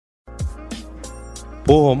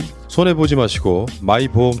보험 손해보지 마시고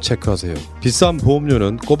마이보험 체크하세요. 비싼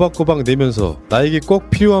보험료는 꼬박꼬박 내면서 나에게 꼭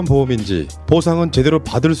필요한 보험인지 보상은 제대로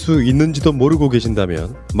받을 수 있는지도 모르고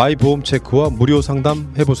계신다면 마이보험 체크와 무료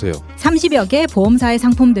상담 해보세요. 30여 개 보험사의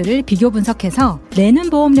상품들을 비교 분석해서 내는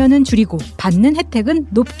보험료는 줄이고 받는 혜택은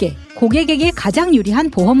높게 고객에게 가장 유리한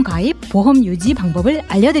보험 가입, 보험 유지 방법을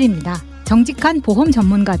알려드립니다. 정직한 보험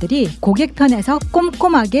전문가들이 고객 편에서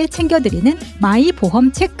꼼꼼하게 챙겨드리는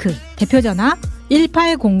마이보험 체크. 대표전화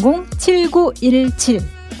 1800-7917.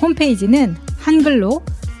 홈페이지는 한글로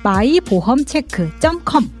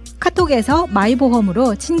마이보험체크.com. 카톡에서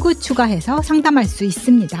마이보험으로 친구 추가해서 상담할 수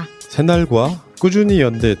있습니다. 새날과 꾸준히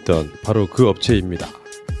연대했던 바로 그 업체입니다.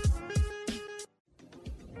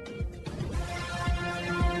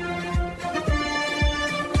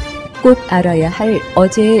 꼭 알아야 할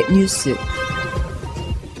어제의 뉴스.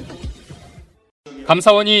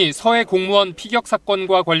 감사원이 서해 공무원 피격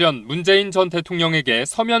사건과 관련 문재인 전 대통령에게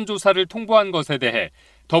서면 조사를 통보한 것에 대해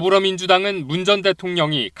더불어민주당은 문 전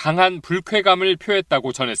대통령이 강한 불쾌감을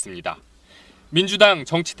표했다고 전했습니다. 민주당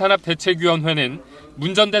정치탄압대책위원회는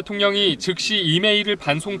문 전 대통령이 즉시 이메일을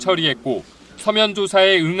반송 처리했고 서면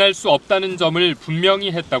조사에 응할 수 없다는 점을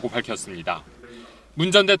분명히 했다고 밝혔습니다.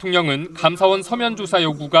 문 전 대통령은 감사원 서면 조사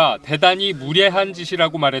요구가 대단히 무례한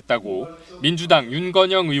짓이라고 말했다고 민주당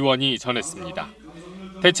윤건영 의원이 전했습니다.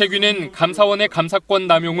 대책위는 감사원의 감사권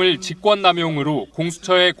남용을 직권남용으로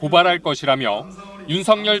공수처에 고발할 것이라며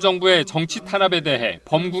윤석열 정부의 정치 탄압에 대해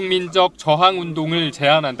범국민적 저항운동을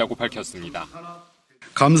제안한다고 밝혔습니다.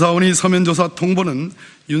 감사원의 서면조사 통보는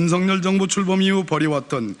윤석열 정부 출범 이후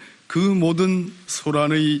벌여왔던 그 모든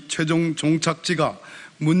소란의 최종 종착지가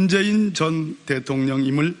문재인 전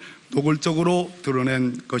대통령임을 노골적으로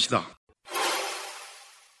드러낸 것이다.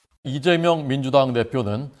 이재명 민주당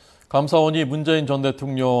대표는 감사원이 문재인 전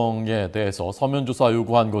대통령에 대해서 서면조사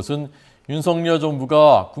요구한 것은 윤석열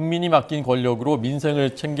정부가 국민이 맡긴 권력으로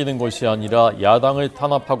민생을 챙기는 것이 아니라 야당을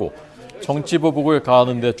탄압하고 정치보복을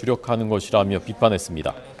가하는 데 주력하는 것이라며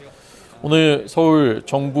비판했습니다. 오늘 서울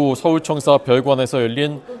정부 서울청사 별관에서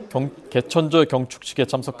열린 개천절 경축식에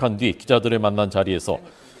참석한 뒤 기자들을 만난 자리에서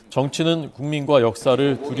정치는 국민과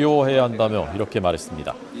역사를 두려워해야 한다며 이렇게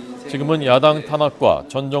말했습니다. 지금은 야당 탄압과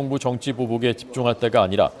전 정부 정치 보복에 집중할 때가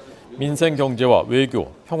아니라 민생 경제와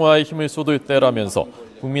외교, 평화에 힘을 쏟을 때라면서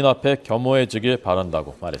국민 앞에 겸허해지길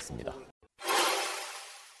바란다고 말했습니다.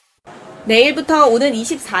 내일부터 오는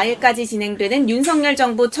 24일까지 진행되는 윤석열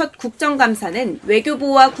정부 첫 국정감사는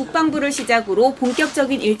외교부와 국방부를 시작으로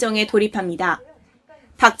본격적인 일정에 돌입합니다.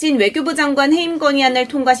 박진 외교부 장관 해임 건의안을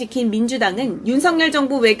통과시킨 민주당은 윤석열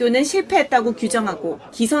정부 외교는 실패했다고 규정하고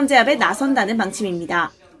기선제압에 나선다는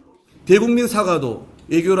방침입니다. 대국민 사과도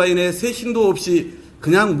외교 라인에 새 신도 없이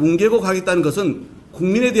그냥 뭉개고 가겠다는 것은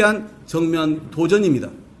국민에 대한 정면 도전입니다.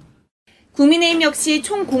 국민의힘 역시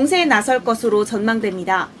총공세에 나설 것으로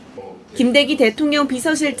전망됩니다. 김대기 대통령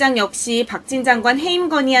비서실장 역시 박진 장관 해임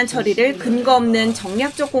건의안 처리를 근거 없는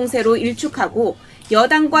정략적 공세로 일축하고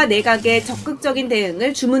여당과 내각의 적극적인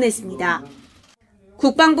대응을 주문했습니다.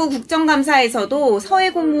 국방부 국정감사에서도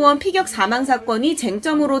서해 공무원 피격 사망 사건이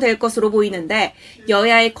쟁점으로 될 것으로 보이는데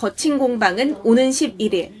여야의 거친 공방은 오는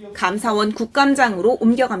 11일 감사원 국감장으로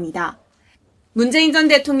옮겨갑니다. 문재인 전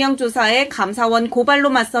대통령 조사에 감사원 고발로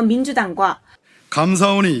맞선 민주당과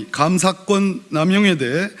감사원이 감사권 남용에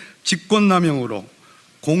대해 직권남용으로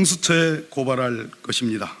공수처에 고발할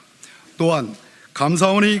것입니다. 또한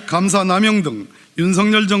감사원의 감사 남용 등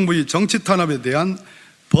윤석열 정부의 정치 탄압에 대한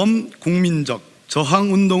범국민적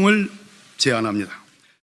저항운동을 제안합니다.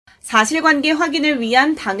 사실관계 확인을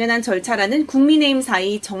위한 당연한 절차라는 국민의힘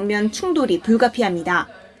사이 정면 충돌이 불가피합니다.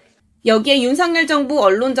 여기에 윤석열 정부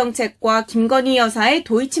언론정책과 김건희 여사의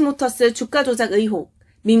도이치모터스 주가 조작 의혹,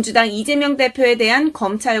 민주당 이재명 대표에 대한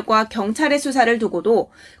검찰과 경찰의 수사를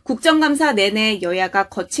두고도 국정감사 내내 여야가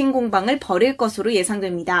거친 공방을 벌일 것으로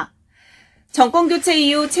예상됩니다. 정권교체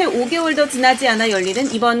이후 채 5개월 더 지나지 않아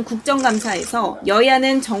열리는 이번 국정감사에서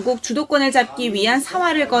여야는 전국 주도권을 잡기 위한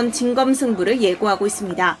사활을 건 진검승부를 예고하고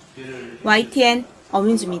있습니다. YTN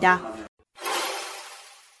엄윤주입니다.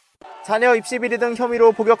 자녀 입시 비리 등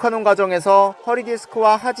혐의로 복역하는 과정에서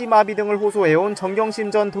허리디스크와 하지마비 등을 호소해온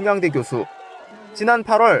정경심 전 동양대 교수. 지난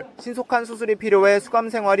 8월 신속한 수술이 필요해 수감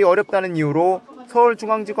생활이 어렵다는 이유로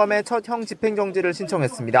서울중앙지검에 첫 형 집행정지를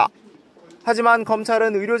신청했습니다. 하지만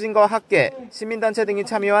검찰은 의료진과 학계, 시민단체 등이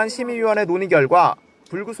참여한 심의위원회 논의 결과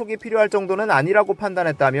불구속이 필요할 정도는 아니라고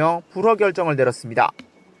판단했다며 불허 결정을 내렸습니다.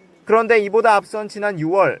 그런데 이보다 앞선 지난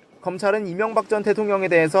 6월 검찰은 이명박 전 대통령에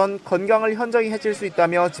대해선 건강을 현저히 해칠 수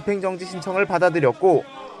있다며 집행정지 신청을 받아들였고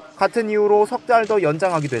같은 이유로 석 달 더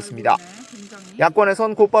연장하기도 했습니다.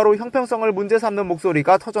 야권에선 곧바로 형평성을 문제 삼는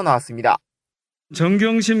목소리가 터져나왔습니다.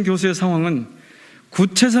 정경심 교수의 상황은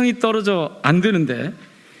구체성이 떨어져 안 되는데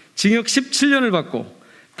징역 17년을 받고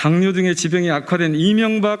당뇨 등의 지병이 악화된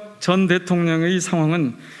이명박 전 대통령의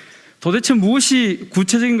상황은 도대체 무엇이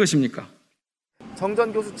구체적인 것입니까? 정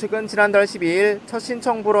전 교수 측은 지난달 12일 첫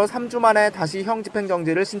신청부로 3주 만에 다시 형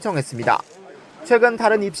집행정지를 신청했습니다. 최근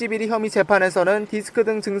다른 입시비리 혐의 재판에서는 디스크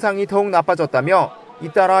등 증상이 더욱 나빠졌다며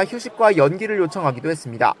잇따라 휴식과 연기를 요청하기도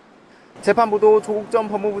했습니다. 재판부도 조국 전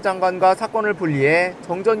법무부 장관과 사건을 분리해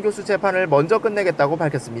정 전 교수 재판을 먼저 끝내겠다고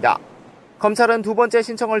밝혔습니다. 검찰은 두 번째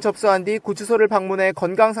신청을 접수한 뒤 구치소를 방문해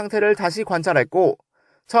건강 상태를 다시 관찰했고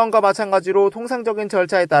처음과 마찬가지로 통상적인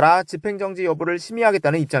절차에 따라 집행정지 여부를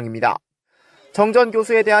심의하겠다는 입장입니다. 정 전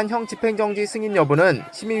교수에 대한 형 집행정지 승인 여부는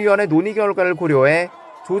심의위원회 논의 결과를 고려해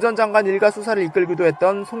조 전 장관 일가 수사를 이끌기도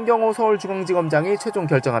했던 송경호 서울중앙지검장이 최종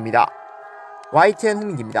결정합니다. YTN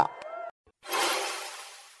홍민기입니다.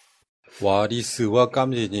 와리스와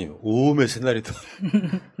깜지님, 오메 새날이도.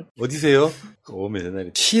 어디세요? 오메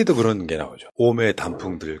새날이. 시에도 그런 게 나오죠. 오메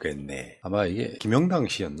단풍 들겠네. 아마 이게 김영당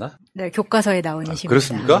시였나? 네, 교과서에 나오는 시입니다.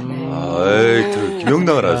 그렇습니까? 네.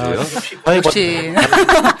 김영당을 아세요? 역시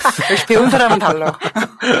배운 사람은 달라.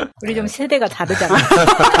 우리 좀 세대가 다르잖아.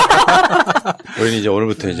 우리는 이제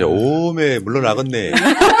오늘부터 이제 오메 물러나겠네.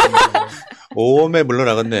 오메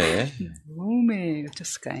물러나겠네. 오메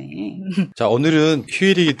어쩌스까이. 자, 오늘은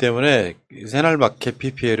휴일이기 때문에 새날마켓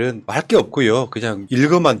PPL은 할 게 없고요. 그냥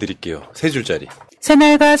읽어만 드릴게요. 3줄짜리.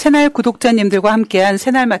 새날과 새날 구독자님들과 함께한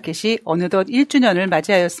새날마켓이 어느덧 1주년을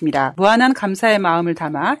맞이하였습니다. 무한한 감사의 마음을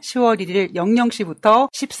담아 10월 1일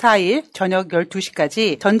 00시부터 14일 저녁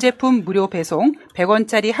 12시까지 전 제품 무료 배송,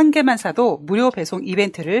 100원짜리 한 개만 사도 무료 배송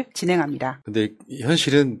이벤트를 진행합니다. 근데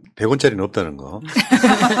현실은 100원짜리는 없다는 거.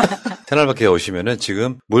 새날마켓에 오시면은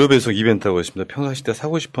지금 무료 배송 이벤트하고 있습니다. 평상시 때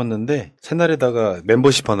사고 싶었는데 새날에다가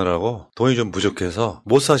멤버십 하느라고 돈이 좀 부족해서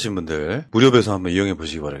못 사신 분들 무료 배송 한번 이용해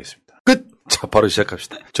보시기 바라겠습니다. 끝! 자, 바로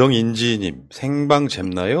시작합시다. 정인지님, 생방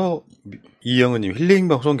잼나요? 이영은님, 힐링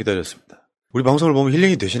방송 기다렸습니다. 우리 방송을 보면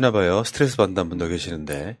힐링이 되시나 봐요. 스트레스 받는 분도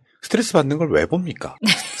계시는데 스트레스 받는 걸 왜 봅니까?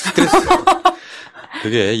 스트레스.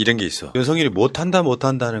 그게 이런 게 있어. 윤석열이 못한다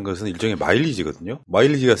하는 것은 일종의 마일리지거든요.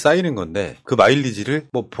 마일리지가 쌓이는 건데 그 마일리지를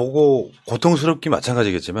뭐 보고 고통스럽기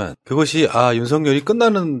마찬가지겠지만 그것이 윤석열이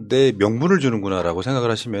끝나는데 명분을 주는구나라고 생각을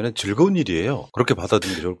하시면 즐거운 일이에요. 그렇게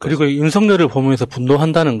받아들이는 게 좋을 것 같아요. 그리고 윤석열을 보면서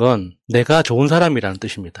분노한다는 건 내가 좋은 사람이라는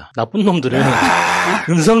뜻입니다. 나쁜 놈들은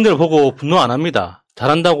윤석열 보고 분노 안 합니다.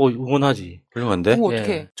 잘한다고 응원하지. 훌륭한데?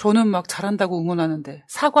 어떻게? 예. 저는 막 잘한다고 응원하는데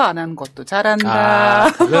사과 안 하는 것도 잘한다.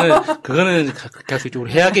 그거는 가급적으로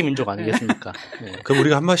해악의 민족 아니겠습니까? 네. 그럼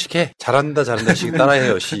우리가 한 번씩 해. 잘한다씩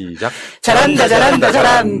따라해요. 시작. 잘한다.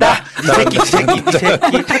 이 새끼.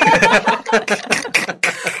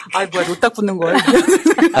 아이 뭐야 노딱 붙는 거야.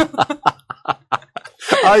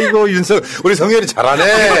 아이고 우리 성열이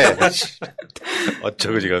잘하네.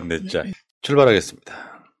 어쩌고지가 없네 진짜. 출발하겠습니다.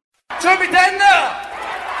 준비됐나?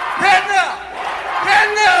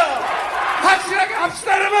 확실하게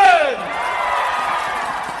합시다 여러분.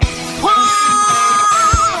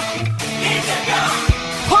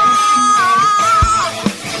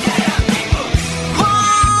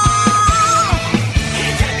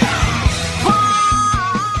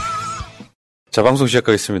 자, 방송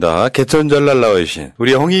시작하겠습니다. 개천절날 나오신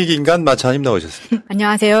우리 홍익인간 마차님 나오셨습니다.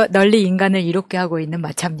 안녕하세요. 널리 인간을 이롭게 하고 있는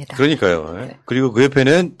마차입니다. 그러니까요. 네. 그리고 그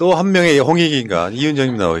옆에는 또 한 명의 홍익인간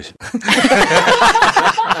이은정님 나오십니다.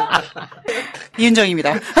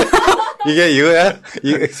 이은정입니다. 이게 이거야?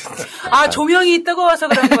 조명이 뜨거워서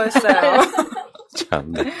그런 거였어요.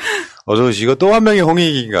 참, 네. 어서 오시고 또 한 명의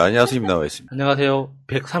홍익인간 야수님 나와 있습니다. 안녕하세요.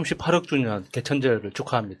 138억 주년 개천절을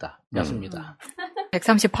축하합니다. 야수입니다.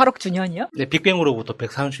 138억 주년이요? 네, 빅뱅으로부터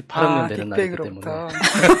 138억 년 되는 날이기 때문에.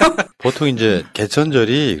 보통 이제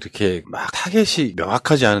개천절이 그렇게 막 타겟이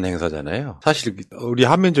명확하지 않은 행사잖아요. 사실 우리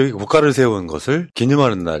한민족이 국가를 세운 것을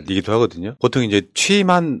기념하는 날이기도 하거든요. 보통 이제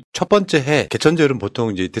취임한 첫 번째 해 개천절은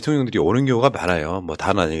보통 이제 대통령들이 오는 경우가 많아요. 뭐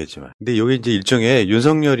다는 아니겠지만. 근데 여기 이제 일종의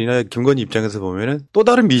윤석열이나 김건희 입장에서 보면은 또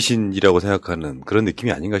다른 미신이라고 생각하는 그런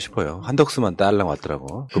느낌이 아닌가 싶어요. 한덕수만 딸랑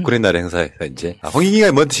왔더라고. 국군의 날 행사에서 이제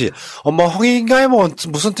홍익인가의 뭔 뜻이? 엄마 홍익인가의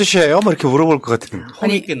무슨 뜻이에요? 뭐 이렇게 물어볼 것 같은.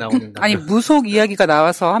 홍익이 나오는. 아니 무속 이야기가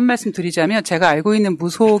나와서 한 말씀 드리자면 제가 알고 있는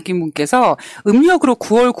무속인 분께서 음력으로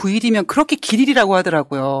 9월 9일이면 그렇게 길일이라고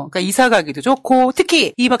하더라고요. 그러니까 이사 가기도 좋고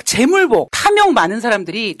특히 이 막 재물복 탐욕 많은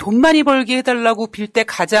사람들이 돈 많이 벌게 해달라고 빌 때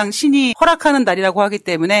가장 신이 허락하는 날이라고 하기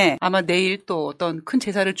때문에 아마 내일 또 어떤 큰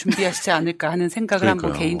제사를 준비하시지 않을까 하는 생각을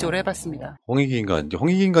한번 개인적으로 해봤습니다. 홍익인간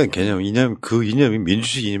개념 그 이념이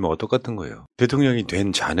민주주의 이념과 똑같은 거예요. 대통령이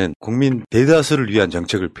된 자는 국민 대다수를 위한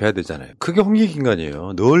정책을 펴야 되잖아요. 그게 홍익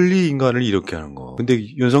인간이에요. 널리 인간을 이렇게 하는 거. 근데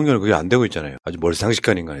윤석열은 그게 안 되고 있잖아요. 아주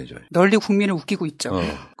멀상식한 인간이죠. 널리 국민을 웃기고 있죠.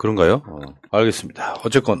 그런가요? 알겠습니다.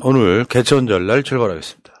 어쨌건 오늘 개천절날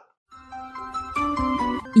출발하겠습니다.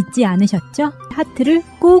 잊지 않으셨죠? 하트를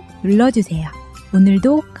꼭 눌러주세요.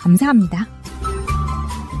 오늘도 감사합니다.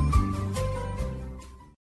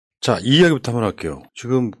 자, 이 이야기부터 한번 할게요.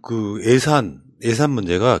 지금 그 예산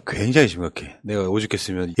문제가 굉장히 심각해. 내가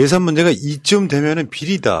오죽했으면 예산 문제가 이쯤 되면은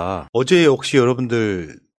비리다. 어제 혹시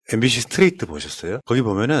여러분들 MBC 스트레이트 보셨어요? 거기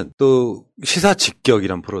보면은 또 시사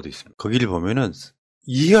직격이란 프로도 있습니다. 거기를 보면은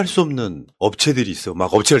이해할 수 없는 업체들이 있어.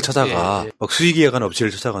 막 업체를 찾아가. 막 수익이해간 업체를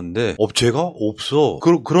찾아갔는데 업체가 없어.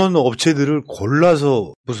 그런 업체들을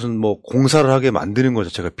골라서 무슨 뭐 공사를 하게 만드는 것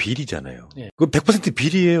자체가 비리잖아요. 그 100%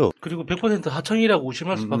 비리예요. 그리고 100% 하청이라고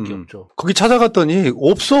의심할 수밖에 없죠. 거기 찾아갔더니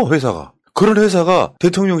없어, 회사가. 그런 회사가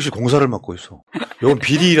대통령실 공사를 맡고 있어. 이건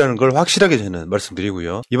비리라는 걸 확실하게 저는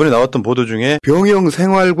말씀드리고요. 이번에 나왔던 보도 중에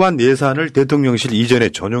병영생활관 예산을 대통령실 이전에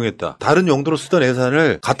전용했다. 다른 용도로 쓰던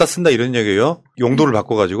예산을 갖다 쓴다 이런 얘기예요. 용도를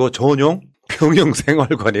바꿔가지고 전용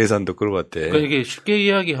병영생활관 예산도 그런 것 같아. 그러니까 이게 쉽게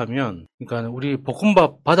이야기하면, 그러니까 우리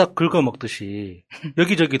볶음밥 바닥 긁어 먹듯이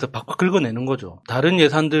여기저기서 박박 긁어내는 거죠. 다른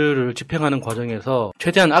예산들을 집행하는 과정에서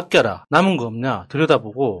최대한 아껴라. 남은 거 없냐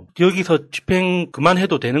들여다보고 여기서 집행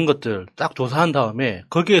그만해도 되는 것들 딱 조사한 다음에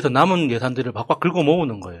거기에서 남은 예산들을 박박 긁어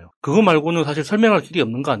모으는 거예요. 그거 말고는 사실 설명할 길이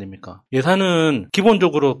없는 거 아닙니까? 예산은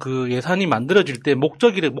기본적으로 그 예산이 만들어질 때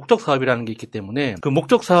목적 사업이라는 게 있기 때문에 그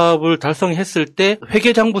목적 사업을 달성했을 때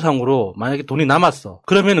회계장부상으로 만약에 돈이 남았어.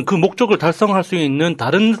 그러면 그 목적을 달성할 수 있는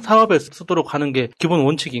다른 사업에 쓰도록 하는 게 기본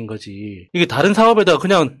원칙인 거지. 이게 다른 사업에다가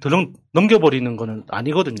그냥 넘겨버리는 거는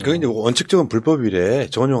아니거든요. 그게 이제 원칙적인 불법이래,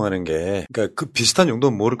 전용하는 게. 그러니까 그 비슷한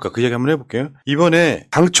용도는 모를까? 그 얘기 한번 해볼게요. 이번에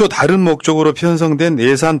당초 다른 목적으로 편성된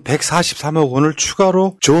예산 143억 원을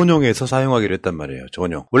추가로 전용해서 사용하기로 했단 말이에요.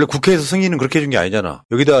 전용. 원래 국회에서 승인은 그렇게 해준 게 아니잖아.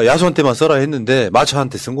 여기다 야수한테만 써라 했는데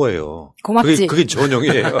마차한테 쓴 거예요. 고맙지. 그게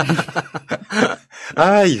전용이에요.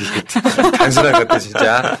 아, 이게 단순한 것도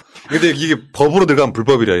진짜. 근데 이게 법으로 들어가면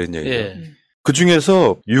불법이라는 얘기예요. 그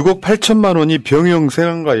중에서 6억 8천만 원이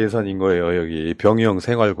병영생활관 예산인 거예요, 여기.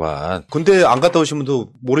 병영생활관. 군대 안 갔다 오신 분도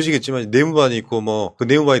모르시겠지만, 내무반이 있고, 뭐, 그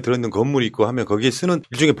내무반이 들어있는 건물이 있고 하면 거기에 쓰는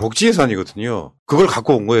일종의 복지 예산이거든요. 그걸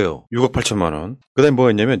갖고 온 거예요. 6억 8천만 원. 그 다음에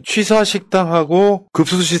뭐가 있냐면, 취사식당하고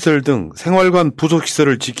급수시설 등 생활관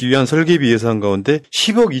부속시설을 짓기 위한 설계비 예산 가운데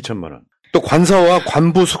 10억 2천만 원. 또 관사와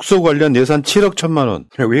관부 숙소 관련 예산 7억 1천만 원.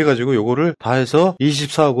 해가지고 요거를 다 해서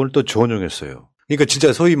 24억 원을 또 전용했어요. 그러니까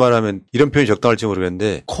진짜 소위 말하면 이런 표현이 적당할지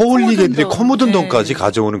모르겠는데 코올리개들이 코 묻은 돈까지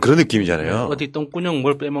가져오는 그런 느낌이잖아요. 어디 똥꾸녕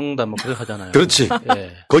뭘 빼먹는다 뭐 그렇게 하잖아요. 그렇지.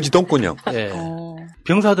 거지 똥꾸녕.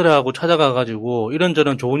 병사들하고 찾아가가지고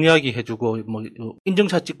이런저런 좋은 이야기 해주고 뭐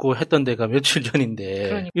인증차 찍고 했던 데가 며칠 전인데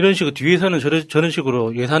그러니까. 이런 식으로 뒤에서는 저런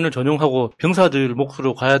식으로 예산을 전용하고 병사들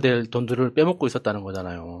몫으로 가야 될 돈들을 빼먹고 있었다는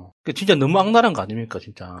거잖아요. 그러니까 진짜 너무 악랄한 거 아닙니까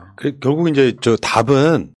진짜. 결국 이제 저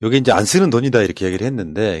답은 여기 이제 안 쓰는 돈이다 이렇게 얘기를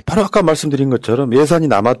했는데 바로 아까 말씀드린 것처럼 예산이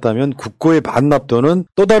남았다면 국고의 반납 또는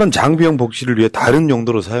또 다른 장비형 복지를 위해 다른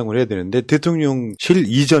용도로 사용을 해야 되는데 대통령실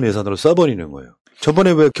이전 예산으로 써버리는 거예요.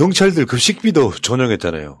 저번에 왜 경찰들 급식비도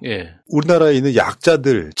전용했잖아요. 우리나라에 있는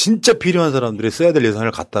약자들 진짜 필요한 사람들이 써야 될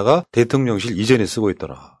예산을 갖다가 대통령실 이전에 쓰고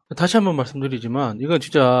있더라. 다시 한번 말씀드리지만 이건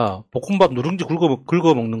진짜 볶음밥 누룽지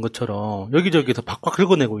긁어 먹는 것처럼 여기저기서 박박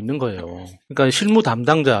긁어내고 있는 거예요. 그러니까 실무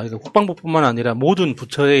담당자, 그러니까 국방부뿐만 아니라 모든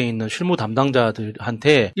부처에 있는 실무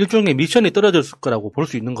담당자들한테 일종의 미션이 떨어졌을 거라고 볼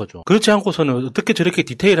수 있는 거죠. 그렇지 않고서는 어떻게 저렇게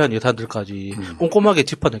디테일한 예산들까지 꼼꼼하게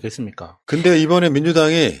짚어내겠습니까? 근데 이번에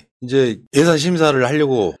민주당이 이제 예산 심사를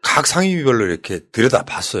하려고 각 상임위별로 이렇게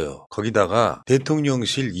들여다봤어요. 거기다가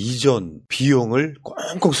대통령실 이전 비용을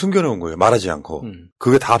꽁꽁 숨겨놓은 거예요. 말하지 않고.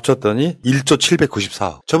 그게 다 합쳤더니 1조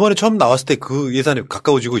 794억. 저번에 처음 나왔을 때 그 예산이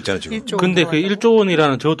가까워지고 있잖아요, 지금. 근데 그 1조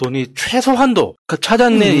원이라는 저 돈이 최소한도, 그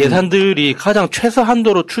차장내 예산들이 가장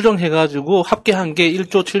최소한도로 추정해가지고 합계한 게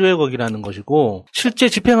 1조 700억이라는 것이고, 실제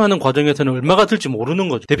집행하는 과정에서는 얼마가 들지 모르는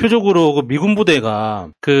거죠. 대표적으로 그 미군 부대가,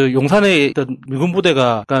 그 용산에 있던 미군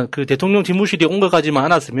부대가, 그러니까 그 대통령 집무실이 온 것까지만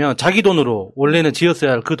않았으면 자기 돈으로 원래는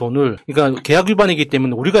지었어야 할 그 돈을, 그러니까 계약 위반이기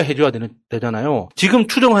때문에 우리가 해줘야 되잖아요. 지금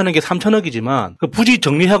추정하는 게 3천억이지만 그 부지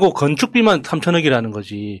정리하고 건축비만 3천억이라는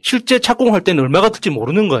거지 실제 착공할 때는 얼마가 들지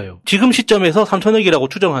모르는 거예요. 지금 시점에서 3천억이라고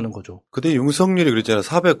추정하는 거죠. 그때 윤석열이 그랬잖아요.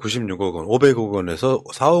 496억 원, 500억 원에서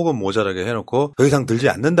 4억 원 모자라게 해놓고 더 이상 들지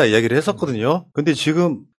않는다 이야기를 했었거든요. 근데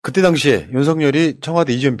지금 그때 당시에 윤석열이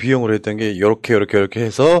청와대 이전 비용으로 했던 게 이렇게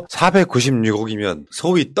해서 496억이면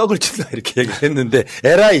소위 떡을 친다 이렇게 얘기를 했는데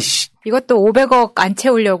에라이 씨 이것도 500억 안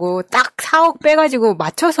채우려고 딱 4억 빼가지고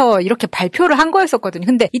맞춰서 이렇게 발표를 한 거였었거든요.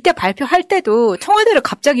 근데 이때 발표할 때도 청와대를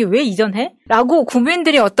갑자기 왜 이전해? 라고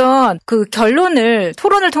국민들이 어떤 그 토론을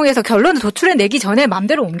통해서 결론을 도출해내기 전에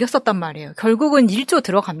맘대로 옮겼었단 말이에요. 결국은 1조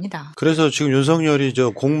들어갑니다. 그래서 지금 윤석열이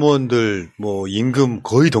공무원들 임금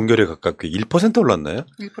거의 동결에 가깝게 1% 올랐나요?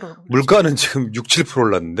 1%. 물가는 지금 6, 7%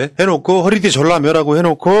 올랐는데 해놓고 허리띠 전람회라고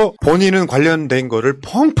해놓고 본인은 관련된 거를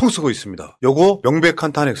펑펑 쓰고 있습니다. 요거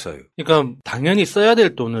명백한 탄핵사예요. 그러니까 당연히 써야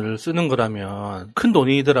될 돈을 쓰는 거라면 큰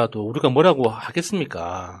돈이더라도 우리가 뭐라고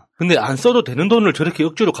하겠습니까? 근데 안 써도 되는 돈을 저렇게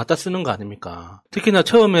억지로 갖다 쓰는 거 아닙니까? 특히나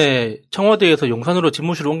처음에 청와대에서 용산으로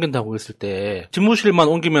집무실을 옮긴다고 했을 때 집무실만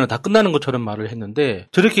옮기면 다 끝나는 것처럼 말을 했는데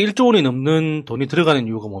저렇게 1조 원이 넘는 돈이 들어가는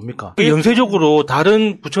이유가 뭡니까? 연쇄적으로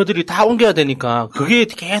다른 부처들이 다 옮겨야 되니까 그게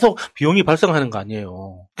계속 비용이 발생하는 거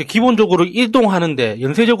아니에요. 기본적으로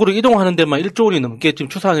연쇄적으로 이동하는 데만 1조 원이 넘게 지금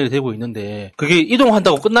추산이 되고 있는데 그게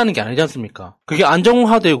이동한다고 끝나는 게 아니지 않습니까? 그게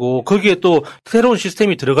안정화되고 거기에 또 새로운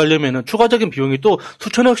시스템이 들어가려면 추가적인 비용이 또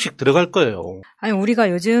수천억씩 들어갈 거예요. 아니 우리가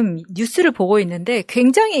요즘 뉴스를 보고 있는데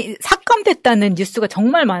굉장히 삭감됐다는 뉴스가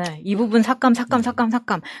정말 많아요. 이 부분 삭감.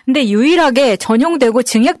 근데 유일하게 전용되고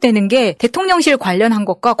증액되는 게 대통령실 관련한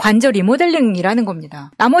것과 관저 리모델링이라는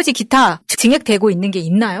겁니다. 나머지 기타 증액되고 있는 게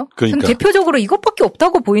있나요? 그러니까. 대표적으로 이것밖에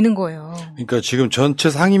없다고 보이는 거예요. 그러니까 지금 전체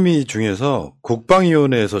상임위 중에서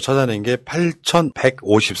국방위원회에서 찾아낸 게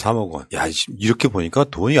 8,153억 원. 야, 이렇게 보니까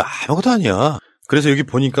돈이 아무것도 아니야. 그래서 여기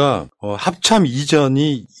보니까 합참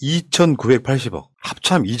이전이 2,980억.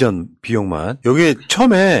 합참 이전 비용만. 여기에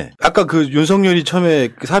처음에 아까 윤석열이 처음에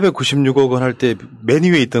 496억 원 할 때 맨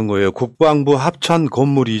위에 있던 거예요. 국방부 합참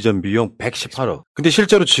건물 이전 비용 118억. 근데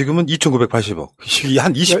실제로 지금은 2,980억.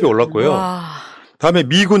 한 20배 올랐고요. 다음에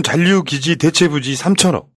미군 잔류기지 대체부지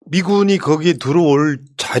 3,000억. 미군이 거기에 들어올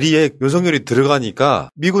자리에 윤석열이 들어가니까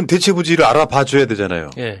미군 대체부지를 알아봐줘야 되잖아요.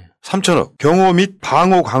 예. 3,000억. 경호 및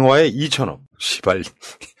방호 강화에 2,000억. 시발.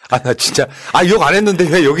 나 진짜. 욕 안 했는데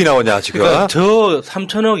왜 여기 나오냐, 지금. 그러니까 저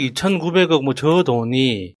 3,000억, 2,900억 저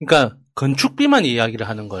돈이, 그러니까 건축비만 이야기를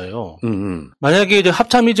하는 거예요. 만약에 이제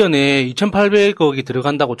합참 이전에 2,800억이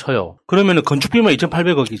들어간다고 쳐요. 그러면은 건축비만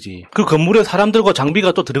 2,800억이지. 그 건물에 사람들과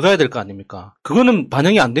장비가 또 들어가야 될 거 아닙니까? 그거는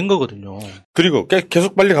반영이 안 된 거거든요. 그리고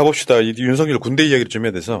계속 빨리 가봅시다. 윤석열 군대 이야기를 좀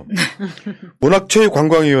해야 돼서.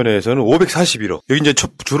 문화체육관광위원회에서는 541억. 여기 이제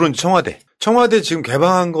주로 청와대. 청와대 지금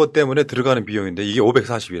개방한 것 때문에 들어가는 비용인데 이게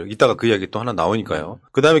 541억. 이따가 그 이야기 또 하나 나오니까요.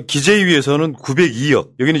 그 다음에 기재위에서는 902억.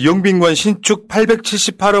 여기는 영빈관 신축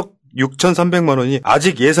 878억 6,300만 원이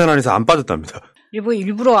아직 예산안에서 안 빠졌답니다.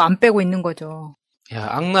 일부러 안 빼고 있는 거죠. 야,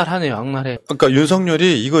 악랄하네요, 악랄해. 그러니까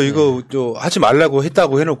윤석열이 이거 하지 말라고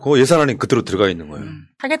했다고 해놓고 예산안에 그대로 들어가 있는 거예요.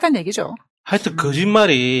 하겠다는 얘기죠. 하여튼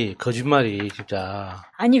거짓말이 진짜.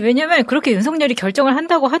 아니 왜냐면 그렇게 윤석열이 결정을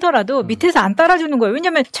한다고 하더라도 밑에서 안 따라주는 거예요.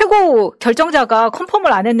 왜냐면 최고 결정자가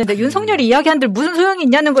컨펌을 안 했는데 윤석열이 이야기한들 무슨 소용이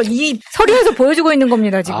있냐는 걸 이 서류에서 보여주고 있는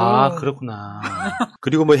겁니다 지금. 아 그렇구나.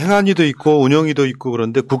 그리고 행안위도 있고 운영위도 있고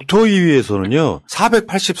그런데 국토위에서는요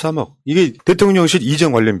 483억. 이게 대통령실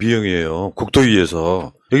이전 관련 비용이에요.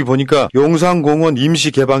 국토위에서. 여기 보니까 용산공원 임시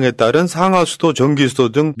개방에 따른 상하수도,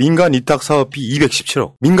 전기수도 등 민간 위탁 사업비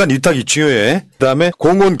 217억. 민간 위탁이 중요해. 그다음에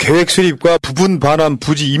공원 계획 수립과 부분 반환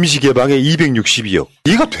부지 임시 개방에 262억.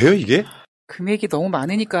 이해가 돼요, 이게? 금액이 너무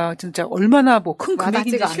많으니까 진짜 얼마나 큰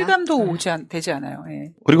금액인지 않아? 실감도 되지 않아요.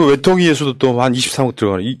 예. 그리고 외통위에서도 또 한 23억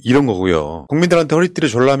들어가는 이런 거고요. 국민들한테 허리띠를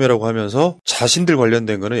졸라매라고 하면서 자신들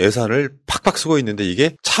관련된 거는 예산을 팍팍 쓰고 있는데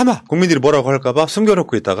이게 차마 국민들이 뭐라고 할까봐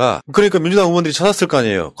숨겨놓고 있다가 그러니까 민주당 의원들이 찾았을 거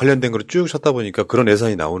아니에요. 관련된 거를 쭉 찾다 보니까 그런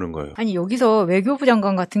예산이 나오는 거예요. 아니 여기서 외교부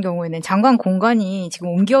장관 같은 경우에는 장관 공간이 지금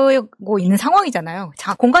옮기고 있는 상황이잖아요.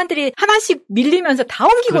 공간들이 하나씩 밀리면서 다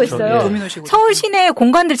옮기고 그렇죠. 있어요. 예. 서울 시내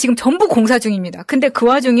공간들 지금 전부 공사 중입니다. 근데 그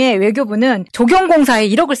와중에 외교부는 조경공사에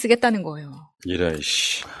 1억을 쓰겠다는 거예요.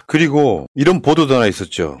 이라이씨. 그리고 이런 보도도 하나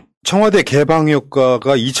있었죠. 청와대 개방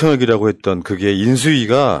효과가 2,000억이라고 했던 그게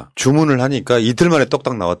인수위가 주문을 하니까 이틀 만에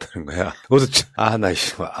떡딱 나왔다는 거야. 그래서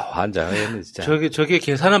환장하겠네 진짜. 저게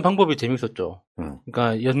계산한 방법이 재밌었죠.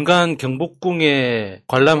 그러니까 연간 경복궁에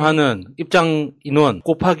관람하는 입장 인원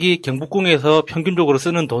곱하기 경복궁에서 평균적으로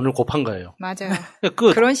쓰는 돈을 곱한 거예요. 맞아요.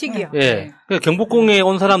 끝. 그런 식이요. 예. 경복궁에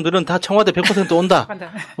온 사람들은 다 청와대 100% 온다.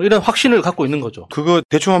 이런 확신을 갖고 있는 거죠. 그거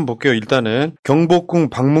대충 한번 볼게요. 일단은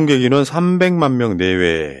경복궁 방문객 인원 300만 명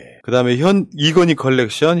내외. 그다음에 이건희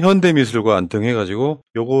컬렉션, 현대미술관 등 해가지고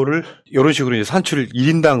요거를 이런 식으로 이제 산출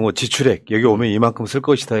 1인당 지출액 여기 오면 이만큼 쓸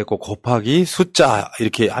것이다 했고 곱하기 숫자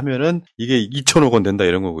이렇게 하면은 이게 2,000억 원 된다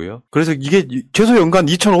이런 거고요. 그래서 이게 최소 연간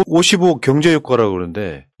 2,055억 경제 효과라고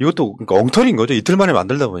그러는데 이것도 그러니까 엉터리인 거죠. 이틀 만에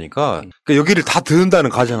만들다 보니까 그러니까 여기를 다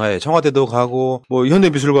듣는다는 가정하에 청와대도 가고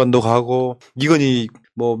현대미술관도 가고 이건희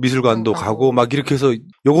뭐 미술관도 가고 막 이렇게 해서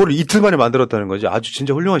요거를 이틀 만에 만들었다는 거지. 아주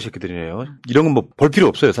진짜 훌륭한 새끼들이네요. 이런 건 뭐 볼 필요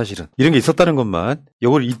없어요, 사실은. 이런 게 있었다는 것만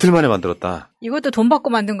요걸 이틀 만에 만들었다. 이것도 돈 받고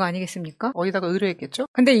만든 거 아니겠습니까? 어디다가 의뢰했겠죠?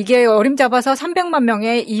 근데 이게 어림잡아서 300만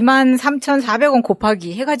명에 23,400원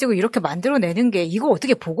곱하기 해가지고 이렇게 만들어내는 게 이거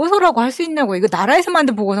어떻게 보고서라고 할 수 있냐고. 이거 나라에서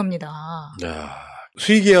만든 보고서입니다.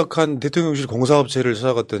 수의 계약한 대통령실 공사업체를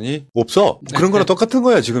찾아갔더니 없어. 그런 거랑 똑같은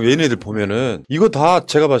거야. 지금 얘네들 보면은 이거 다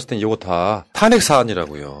제가 봤을 땐 이거 다 탄핵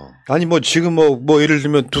사안이라고요. 아니 뭐 지금 뭐 예를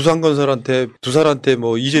들면 두산건설한테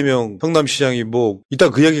뭐 이재명 성남시장이 뭐 이따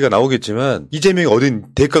그 이야기가 나오겠지만 이재명이 얻은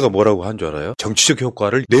대가가 뭐라고 한 줄 알아요? 정치적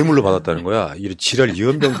효과를 뇌물로 받았다는 거야. 이런 지랄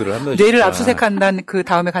이연병들을 하면 뇌를 압수색한다는 그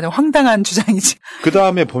다음에 가장 황당한 주장이지. 그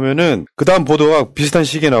다음에 보면은 그 다음 보도가 비슷한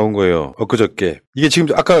시기에 나온 거예요. 엊그저께. 이게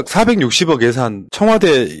지금 아까 460억 예산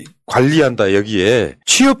청와대 관리한다 여기에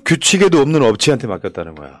취업 규칙에도 없는 업체한테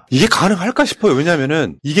맡겼다는 거야. 이게 가능할까 싶어요.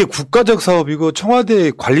 왜냐면은 이게 국가적 사업이고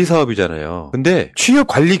청와대 관리 사업이잖아요. 근데 취업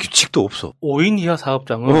관리 규칙도 없어. 5인 이하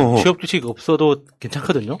사업장은 취업 규칙이 없어도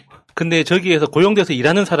괜찮거든요. 근데 저기에서 고용돼서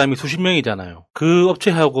일하는 사람이 수십 명이잖아요. 그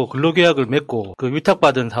업체하고 근로계약을 맺고 그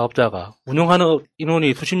위탁받은 사업자가 운영하는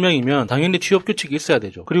인원이 수십 명이면 당연히 취업 규칙이 있어야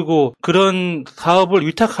되죠. 그리고 그런 사업을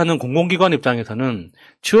위탁하는 공공기관 입장에서는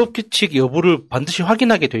취업 규칙 여부를 반드시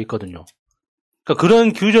확인하게 돼 있거든요. 그러니까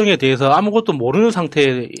그런 규정에 대해서 아무것도 모르는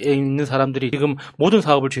상태에 있는 사람들이 지금 모든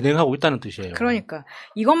사업을 진행하고 있다는 뜻이에요. 그러니까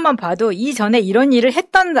이것만 봐도 이전에 이런 일을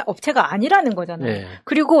했던 업체가 아니라는 거잖아요. 네.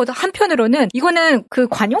 그리고 한편으로는 이거는 그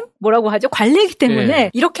관용? 뭐라고 하죠? 관리이기 때문에 네.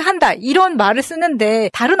 이렇게 한다. 이런 말을 쓰는데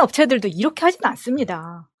다른 업체들도 이렇게 하지는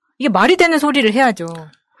않습니다. 이게 말이 되는 소리를 해야죠.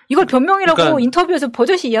 이걸 변명이라고 그러니까 인터뷰에서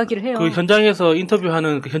버젓이 이야기를 해요. 그 현장에서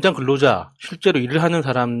인터뷰하는 그 현장 근로자, 실제로 일을 하는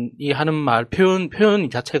사람이 하는 말, 표현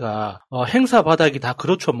자체가, 행사 바닥이 다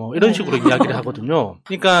그렇죠, 뭐, 이런 식으로 이야기를 하거든요.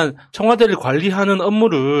 그러니까 청와대를 관리하는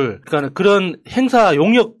업무를, 그러니까 그런 행사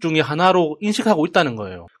용역 중에 하나로 인식하고 있다는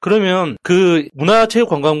거예요. 그러면 그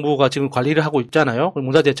문화체육관광부가 지금 관리를 하고 있잖아요.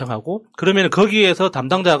 문화재청하고. 그러면 거기에서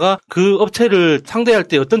담당자가 그 업체를 상대할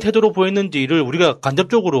때 어떤 태도로 보였는지를 우리가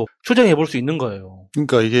간접적으로 추정해 볼 수 있는 거예요.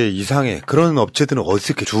 그러니까 이게 이상해. 그런 업체들은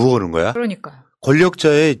어떻게 주워오는 거야? 그러니까.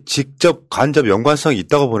 권력자의 직접 간접 연관성이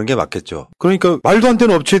있다고 보는 게 맞겠죠. 그러니까 말도 안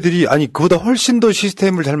되는 업체들이 아니 그보다 훨씬 더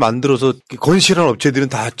시스템을 잘 만들어서 건실한 업체들은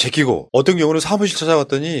다 제끼고 어떤 경우는 사무실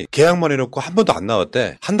찾아갔더니 계약만 해놓고 한 번도 안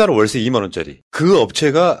나왔대. 한 달에 월세 2만 원짜리. 그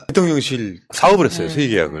업체가 대통령실 사업을 했어요. 수의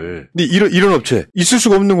계약을. 근데 이런 업체 있을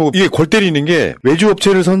수가 없는 거고 이게 골 때리는 게 외주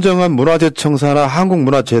업체를 선정한 문화재청사나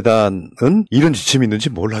한국문화재단은 이런 지침이 있는지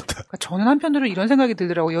몰랐다. 그러니까 저는 한편으로 이런 생각이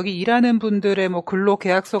들더라고요. 여기 일하는 분들의 뭐 근로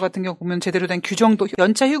계약서 같은 경우 보면 제대로 된 규정도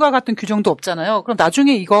연차 휴가 같은 규정도 없잖아요. 그럼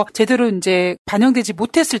나중에 이거 제대로 이제 반영되지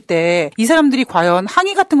못했을 때 이 사람들이 과연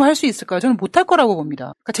항의 같은 거 할 수 있을까요? 저는 못할 거라고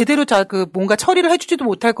봅니다. 그러니까 제대로 그 뭔가 처리를 해주지도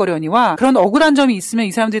못할 거려니와 그런 억울한 점이 있으면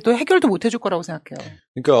이 사람들이 또 해결도 못 해줄 거라고 생각해요.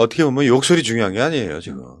 그러니까 어떻게 보면 욕설이 중요한 게 아니에요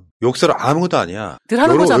지금. 욕설은 아무것도 아니야. 늘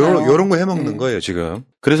하는 거잖아요. 요런 거 해먹는 거예요 지금.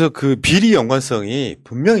 그래서 그 비리 연관성이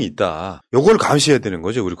분명히 있다. 요걸 감시해야 되는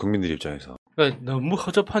거죠 우리 국민들 입장에서. 그러니까 너무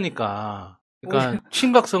허접하니까. 그러니까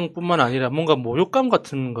심각성뿐만 아니라 뭔가 모욕감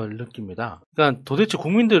같은 걸 느낍니다. 그러니까 도대체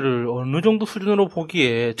국민들을 어느 정도 수준으로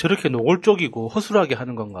보기에 저렇게 노골적이고 허술하게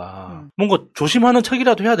하는 건가. 뭔가 조심하는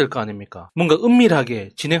척이라도 해야 될 거 아닙니까? 뭔가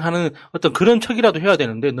은밀하게 진행하는 어떤 그런 척이라도 해야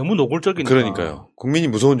되는데 너무 노골적이니까. 그러니까요. 국민이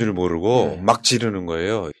무서운 줄 모르고 막 지르는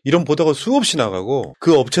거예요. 이런 보도가 수없이 나가고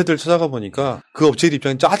그 업체들 찾아가 보니까 그 업체들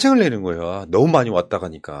입장에 짜증을 내는 거예요. 너무 많이 왔다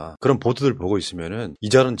가니까. 그런 보도들 보고 있으면은 이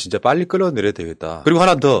자는 진짜 빨리 끌어내려야 되겠다. 그리고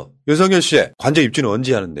하나 더. 윤석열 씨 관저 입주는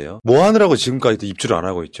언제 하는데요? 뭐 하느라고 지금까지도 입주를 안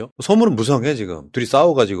하고 있죠? 소문은 무성해 지금. 둘이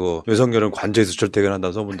싸워가지고 윤석열은 관저에서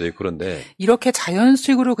출퇴근한다는 소문도 있고 그런데. 이렇게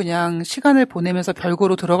자연식으로 그냥 시간을 보내면서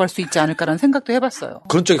별거로 들어갈 수 있지 않을까라는 생각도 해봤어요.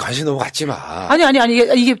 그런 쪽에 관심 너무 갖지 마. 아니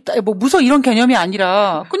이게 뭐 무서 이런 개념이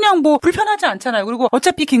아니라 그냥 뭐 불편하지 않잖아요. 그리고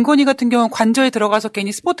어차피 김건희 같은 경우는 관저에 들어가서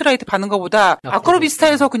괜히 스포트라이트 받는 것보다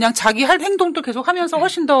아크로비스타에서 그냥 자기 할 행동도 계속 하면서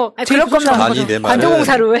훨씬 더 그럴 거면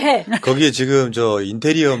관저공사로 해. 거기에 지금 저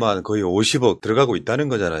인테리어만 거의 50억 들어가고 있다는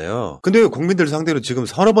거잖아요. 근데 왜 국민들 상대로 지금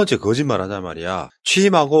서너 번째 거짓말 하단 말이야.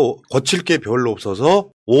 취임하고 고칠 게 별로 없어서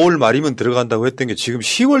 5월 말이면 들어간다고 했던 게 지금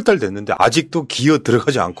 10월 달 됐는데 아직도 기어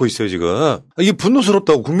들어가지 않고 있어요 지금. 이게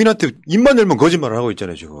분노스럽다고 국민한테 입만 열면 거짓말을 하고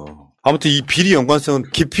있잖아요 지금. 아무튼 이 비리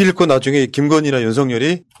연관성은 깊이 읽고 나중에 김건희나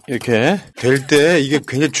윤석열이 이렇게 될 때 이게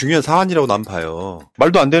굉장히 중요한 사안이라고 난 봐요.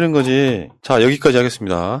 말도 안 되는 거지. 자 여기까지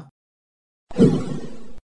하겠습니다.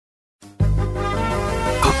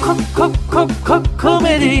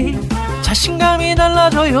 코미디 자신감이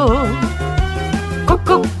달라져요.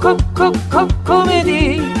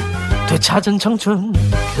 코미디 되찾은 청춘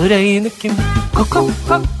그래 이 느낌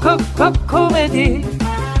코미디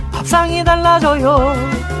밥상이 달라져요.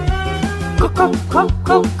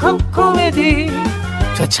 코미디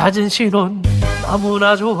되찾은 신혼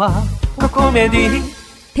너무나 좋아. 코미디.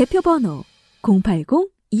 대표 번호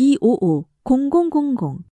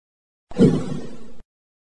 080-255-0000.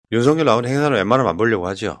 윤석열 나온 행사는 웬만하면 안 보려고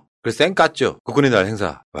하죠. 그래서 쌩 깠죠. 국군의 날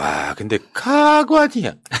행사. 와, 근데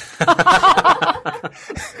카관이야.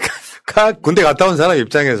 군대 갔다 온 사람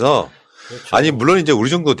입장에서 그렇죠. 아니 물론 이제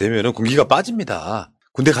우리 정도 되면은 군기가 빠집니다.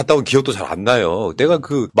 군대 갔다 온 기억도 잘 안 나요. 내가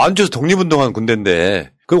그 만주에서 독립운동한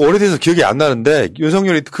군대인데 그 오래돼서 기억이 안 나는데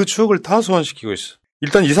윤석열이 그 추억을 다 소환시키고 있어.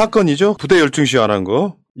 일단 이 사건이죠. 부대 열중 시효하는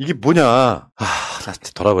거. 이게 뭐냐. 나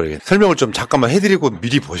돌아버리겠네. 설명을 좀 잠깐만 해드리고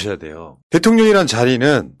미리 보셔야 돼요. 대통령이란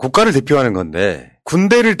자리는 국가를 대표하는 건데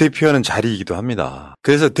군대를 대표하는 자리이기도 합니다.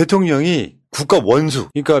 그래서 대통령이 국가 원수,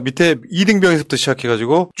 그러니까 밑에 이등병에서부터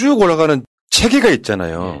시작해가지고 쭉 올라가는 체계가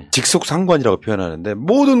있잖아요. 직속 상관이라고 표현하는데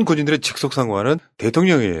모든 군인들의 직속 상관은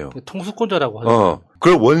대통령이에요. 통수권자라고 하죠.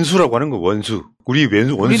 그걸 원수라고 하는 거 원수. 우리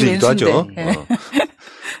원수이기도 하죠. 네.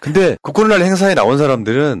 근데 국군의 날 행사에 나온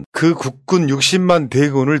사람들은 그 국군 60만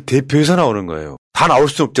대군을 대표해서 나오는 거예요. 다 나올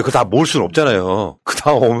수는 없죠. 그거 다 모을 수는 없잖아요.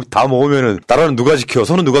 다 모으면은 나라는 누가 지켜,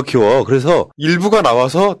 손은 누가 키워. 그래서 일부가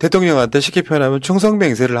나와서 대통령한테 쉽게 표현하면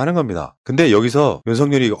충성맹세를 하는 겁니다. 근데 여기서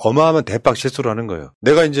윤석열이 어마어마한 대박 실수를 하는 거예요.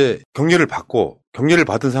 내가 이제 경례를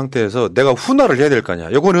받은 상태에서 내가 훈화를 해야 될 거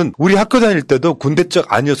아니야. 요거는 우리 학교 다닐 때도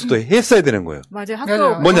군대적 아니었어도 했어야 되는 거예요. 맞아요.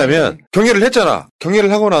 학교. 뭐냐면 경례를 했잖아.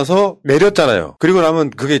 경례를 하고 나서 내렸잖아요. 그리고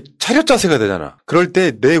나면 그게 차렷 자세가 되잖아. 그럴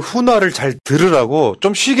때 내 훈화를 잘 들으라고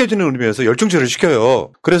좀 쉬게 해주는 의미에서 열중시효를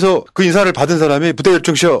시켜요. 그래서 그 인사를 받은 사람이 부대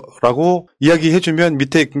열중시효라고 이야기해주면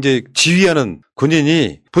밑에 이제 지휘하는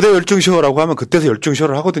군인이 부대 열중시효라고 하면 그때서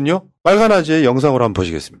열중시효를 하거든요. 빨간아지의 영상으로 한번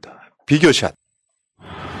보시겠습니다. 비교샷.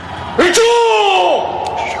 열중!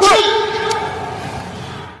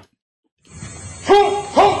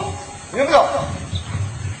 이겁니다.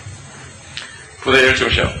 부대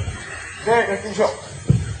열중시효. 네, 열중시효.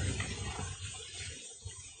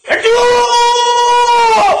 열중!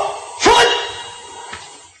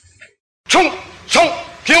 충성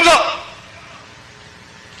기념사.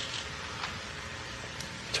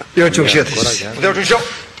 열중시효. 부대 열중시효.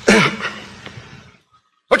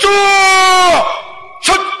 열중!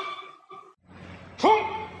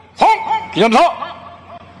 충성 기념사.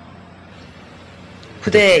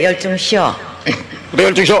 부대 열중시효. 부대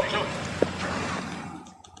열중시효.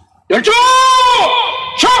 열중!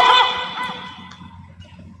 시효!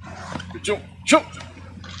 열중! 시효!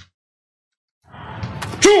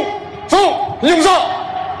 충성 기념사.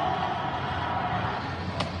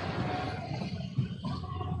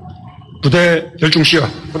 부대 열중시효.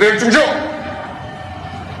 부대 열중시효.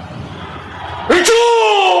 열중!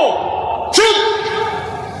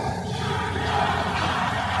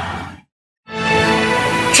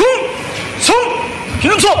 충성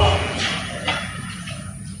기념사.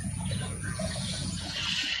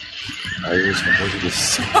 아이고 잘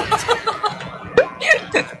모르겠어.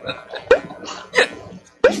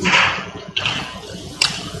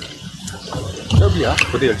 협이야?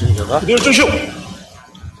 부대 열중시효가? 부대 열중시효.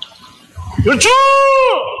 열중!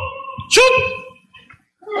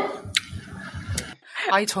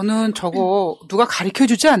 아니 저는 저거 누가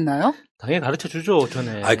가르쳐주지 않나요? 당연히 가르쳐주죠,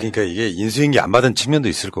 전에. 그러니까 이게 인수인계 안 받은 측면도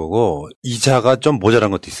있을 거고 이자가 좀 모자란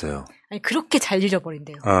것도 있어요. 아니 그렇게 잘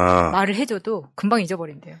잊어버린대요. 아. 말을 해줘도 금방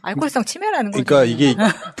잊어버린대요. 알코올성 치매라는 거죠. 그러니까 이게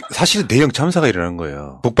사실은 대형 참사가 일어난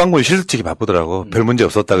거예요. 국방부는 실습직이 바쁘더라고. 별 문제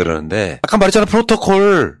없었다 그러는데 아까 말했잖아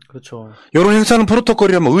프로토콜. 그렇죠. 여론 행사는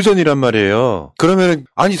프로토콜이라면 의전이란 말이에요. 그러면은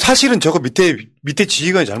아니 사실은 저거 밑에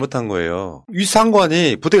지휘관이 잘못한 거예요. 위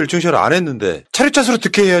상관이 부대 열중시효를 안 했는데 차렷자세로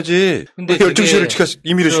듣게 해야지. 근데 열중시효를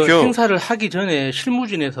임의로 시켜. 행사를 하기 전에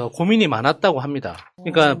실무진에서 고민이 많았다고 합니다.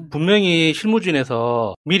 그러니까 분명히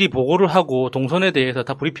실무진에서 미리 보고를 하고 동선에 대해서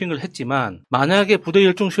다 브리핑을 했지만 만약에 부대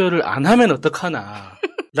열중시효를 안 하면 어떡하나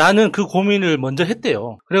라는 그 고민을 먼저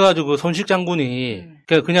했대요. 그래가지고 손식 장군이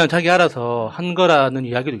그냥 자기 알아서 한 거라는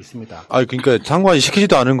이야기도 있습니다. 그러니까 장관이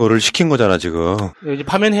시키지도 않은 거를 시킨 거잖아 지금. 이제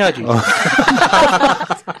파면해야지.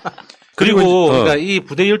 그리고 그러니까 이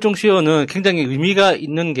부대 열중시효는 굉장히 의미가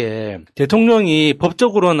있는 게 대통령이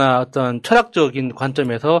법적으로나 어떤 철학적인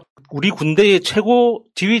관점에서 우리 군대의 최고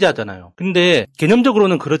지휘자잖아요. 근데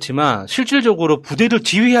개념적으로는 그렇지만 실질적으로 부대를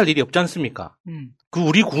지휘할 일이 없지 않습니까? 그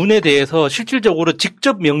우리 군에 대해서 실질적으로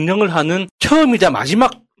직접 명령을 하는 처음이자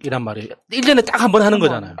마지막이란 말이에요. 1년에 딱 한 번 하는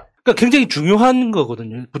거잖아요. 그러니까 굉장히 중요한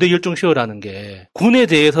거거든요. 부대 열중시효라는 게 군에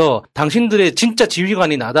대해서 당신들의 진짜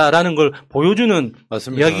지휘관이 나다라는 걸 보여주는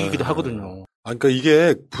맞습니다. 이야기이기도 하거든요. 그러니까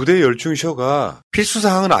이게 부대 열중시효가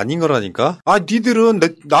필수사항은 아닌 거라니까. 니들은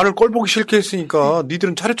나를 꼴보기 싫게 했으니까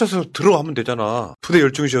니들은 차례쳐서 들어가면 되잖아. 부대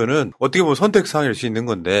열중시효는 어떻게 보면 선택사항일 수 있는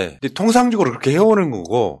건데 통상적으로 그렇게 해오는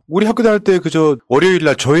거고, 우리 학교 다닐 때 그저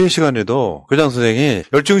월요일날 조회 시간에도 교장 선생이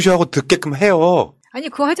열중시효하고 듣게끔 해요. 아니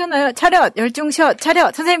그거 하잖아요. 차렷, 열중시효,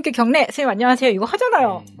 차렷, 선생님께 경례, 선생님 안녕하세요. 이거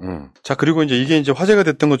하잖아요. 자, 그리고 이게 화제가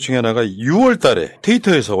됐던 것 중에 하나가 6월 달에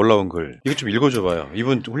트위터에서 올라온 글. 이거 좀 읽어줘봐요.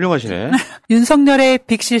 이분 좀 훌륭하시네. 윤석열의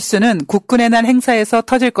빅실수는 국군의 날 행사에서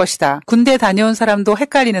터질 것이다. 군대 다녀온 사람도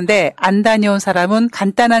헷갈리는데 안 다녀온 사람은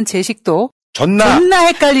간단한 제식도 존나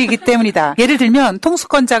헷갈리기 때문이다. 예를 들면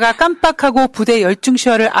통수권자가 깜빡하고 부대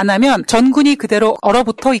열중시효를 안 하면 전군이 그대로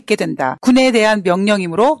얼어붙어 있게 된다. 군에 대한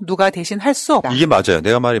명령이므로 누가 대신 할 수 없다. 이게 맞아요.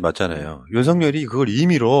 내가 말이 맞잖아요. 윤석열이 그걸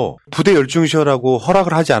임의로 부대 열중시효라고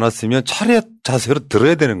허락을 하지 않았으면 차례 자세로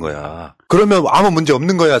들어야 되는 거야. 그러면 아무 문제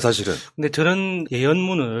없는 거야, 사실은. 근데 저런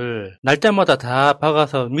예언문을 날짜마다 다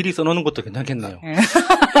박아서 미리 써놓는 것도 괜찮겠네요.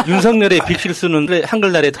 윤석열의 빅실수는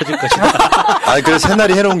한글날에 터질 것이다. 그래서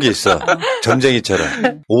새날이 해놓은 게 있어.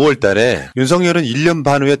 전쟁이처럼. 5월 달에 윤석열은 1년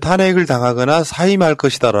반 후에 탄핵을 당하거나 사임할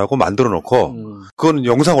것이다라고 만들어 놓고, 그건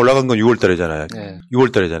영상 올라간 건 6월 달이잖아요. 네.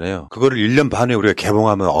 6월 달이잖아요. 그거를 1년 반 후에 우리가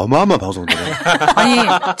개봉하면 어마어마한 방송되네. 아니,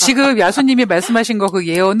 지금 야수님이 말씀하신 거 그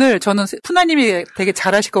예언을 저는 푸나님이 되게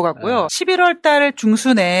잘하실 것 같고요. 11월 달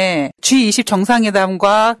중순에 G20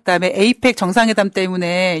 정상회담과 그다음에 에이펙 정상회담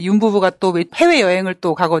때문에 윤 부부가 또 해외여행을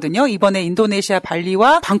또 가거든요. 이번에 인도네시아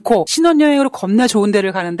발리와 방콕 신혼여행으로 겁나 좋은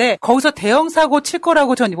데를 가는데 거기서 대형 사고 칠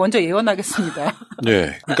거라고 전 먼저 예언하겠습니다.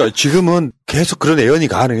 네. 그러니까 지금은 계속 그런 예언이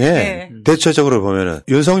가능해. 네. 대체적으로 보면은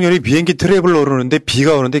윤석열이 비행기 트래블로 오르는데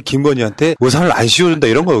비가 오는데 김건희한테 우산을 안 씌워준다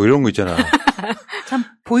이런 거 있잖아. 참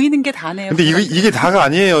보이는 게 다네요. 근데 이게 다가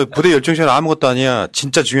아니에요. 부대 열중시효는 아무것도 아니야.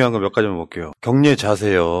 진짜 중요한 거 몇 가지만 볼게요. 경례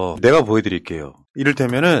자세요. 내가 보여드릴게요.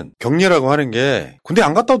 이를테면은 경례라고 하는 게 군대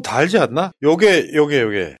안 갔다 와도 다 알지 않나? 요게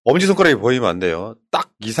엄지손가락이 보이면 안 돼요. 딱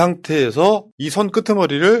이 상태에서 이 손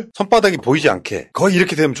끄트머리를 손바닥이 보이지 않게 거의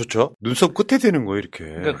이렇게 되면 좋죠. 눈썹 끝에 되는 거예요, 이렇게.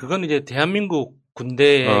 그러니까 그건 이제 대한민국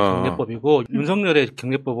군대의 경례법이고 윤석열의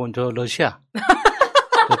경례법은 저 러시아,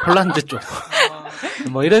 폴란드 쪽.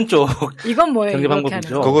 뭐 이런 쪽. 이건 뭐예요? 경제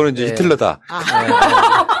방법이죠. 그거는 이제 히틀러다.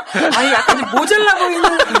 아니 약간 좀 모자라 보이는.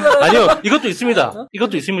 아니요, 이것도 있습니다.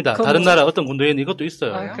 이것도 있습니다. 다른 나라 어떤 군도에는 이것도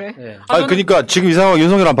있어요. 그래? 네. 그러니까 지금 이 상황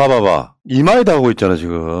윤석열 한번 봐봐봐. 이마에다 하고 있잖아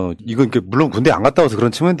지금. 이거 물론 군대 안 갔다 와서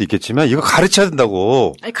그런 측면도 있겠지만 이거 가르쳐야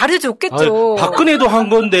된다고. 가르쳐줬겠죠. 박근혜도 한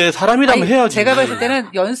건데 사람이라면 해야지. 제가 봤을 때는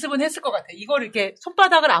연습은 했을 것 같아. 이걸 이렇게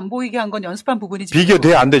손바닥을 안 보이게 한 건 연습한 부분이지.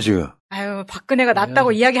 비교돼 안 돼 지금. 박근혜가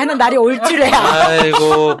낫다고 이야기하는 날이 올 줄이야.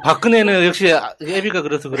 아이고, 박근혜는 역시 애비가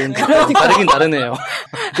그래서 그런지 다르긴 다르네요.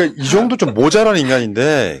 그러니까 이 정도 좀 모자란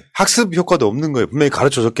인간인데 학습 효과도 없는 거예요. 분명히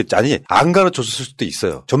가르쳐줬겠지. 아니, 안 가르쳐줬을 수도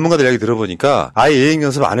있어요. 전문가들 이야기 들어보니까 아예 예행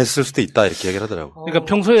연습 안 했을 수도 있다 이렇게 얘기를 하더라고. 그러니까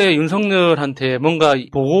평소에 윤석열한테 뭔가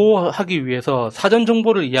보고하기 위해서 사전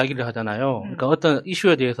정보를 이야기를 하잖아요. 그러니까 어떤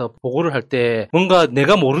이슈에 대해서 보고를 할 때 뭔가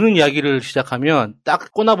내가 모르는 이야기를 시작하면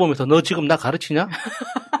딱 꼬나보면서 너 지금 나 가르치냐?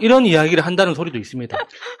 이런 이야기를 한다는 소리도 있습니다.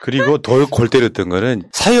 그리고 더 골 때렸던 거는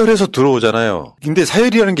사열해서 들어오잖아요. 근데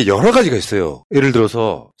사열이라는 게 여러 가지가 있어요. 예를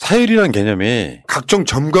들어서 사열이라는 개념이 각종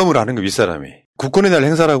점검을 하는 거 윗사람이. 국군의 날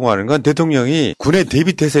행사라고 하는 건 대통령이 군의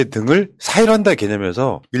대비태세 등을 사열한다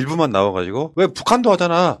개념에서 일부만 나와가지고 왜 북한도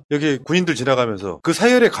하잖아. 여기 군인들 지나가면서 그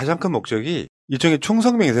사열의 가장 큰 목적이 일종의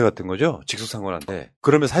총성맹세 같은 거죠. 직속상관한테.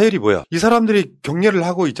 그러면 사열이 뭐야? 이 사람들이 경례를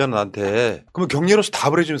하고 있잖아 나한테. 그러면 경례로서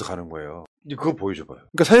답을 해주면서 가는 거예요. 이제 그거 보여줘봐요.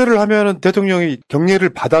 그러니까 사열을 하면은 대통령이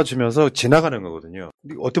경례를 받아주면서 지나가는 거거든요.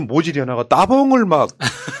 어떤 모질이 하나가 따봉을 막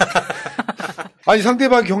아니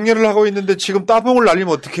상대방이 경례를 하고 있는데 지금 따봉을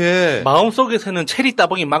날리면 어떡해. 마음속에서는 체리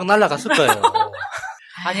따봉이 막 날아갔을 거예요.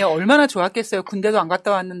 아니 얼마나 좋았겠어요. 군대도 안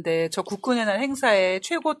갔다 왔는데 저 국군의 날 행사에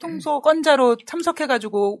최고 통소권자로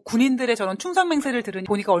참석해가지고 군인들의 저런 충성맹세를 들으니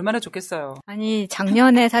보니까 얼마나 좋겠어요. 아니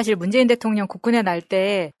작년에 사실 문재인 대통령 국군의 날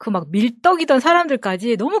때 그 막 밀떡이던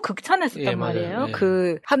사람들까지 너무 극찬했었단 말이에요. 예.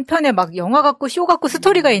 그 한편에 막 영화 같고 쇼 같고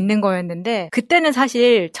스토리가 있는 거였는데 그때는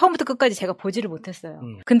사실 처음부터 끝까지 제가 보지를 못했어요.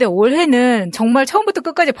 근데 올해는 정말 처음부터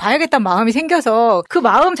끝까지 봐야겠다는 마음이 생겨서 그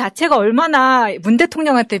마음 자체가 얼마나 문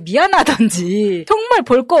대통령한테 미안하던지 정말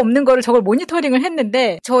볼 거 없는 거를 저걸 모니터링을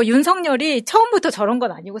했는데 저 윤석열이 처음부터 저런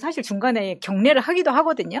건 아니고 사실 중간에 경례를 하기도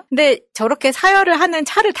하거든요. 근데 저렇게 사열을 하는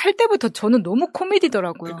차를 탈 때부터 저는 너무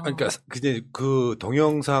코미디더라고요. 그러니까 그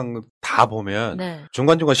동영상 다 다 보면 네.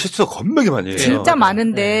 중간중간 실수가 겁나게 많이 해요. 진짜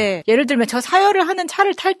많은데 예를 들면 저 사열을 하는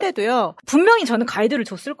차를 탈 때도요. 분명히 저는 가이드를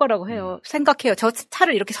줬을 거라고 해요. 생각해요. 저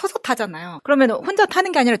차를 이렇게 서서 타잖아요. 그러면 혼자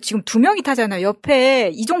타는 게 아니라 지금 2명이 타잖아요.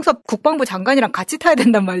 옆에 이종섭 국방부 장관이랑 같이 타야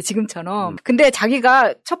된단 말이에요. 지금처럼. 근데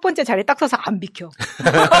자기가 첫 번째 자리에 딱 서서 안 비켜.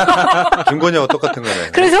 김건희하고 똑같은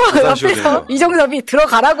거네. 그래서 옆에서 이종섭이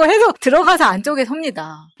들어가라고 해서 들어가서 안쪽에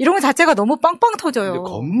섭니다. 이런 거 자체가 너무 빵빵 터져요.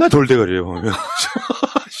 겁나 돌대가리예요 보면.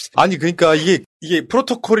 아니 그러니까 이게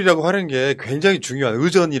프로토콜이라고 하는 게 굉장히 중요한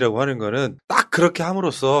의전이라고 하는 거는 딱 그렇게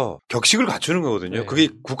함으로써 격식을 갖추는 거거든요. 네. 그게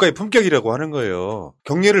국가의 품격이라고 하는 거예요.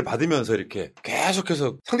 격려를 받으면서 이렇게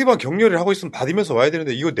계속해서 상대방 격려를 하고 있으면 받으면서 와야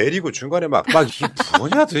되는데 이거 내리고 중간에 막 이게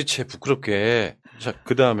뭐냐 도대체 부끄럽게. 자,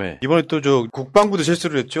 그다음에 이번에 또 저 국방부도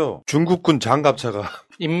실수를 했죠. 중국군 장갑차가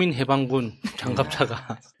인민해방군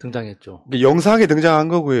장갑차가 등장했죠. 영상에 등장한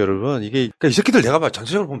거고요, 여러분. 이게 그러니까 이 새끼들 내가 봐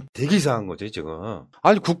전체적으로 보면 되게 이상한 거지 지금.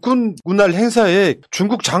 아니 국군 군날 행사에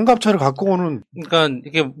중국 장갑차를 갖고 오는. 그러니까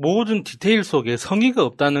이게 모든 디테일 속에 성의가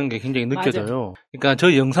없다는 게 굉장히 느껴져요. 맞아요. 그러니까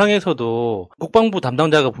저 영상에서도 국방부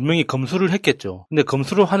담당자가 분명히 검수를 했겠죠. 근데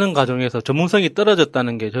검수를 하는 과정에서 전문성이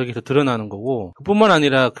떨어졌다는 게 저기서 드러나는 거고, 그뿐만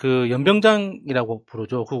아니라 그 연병장이라고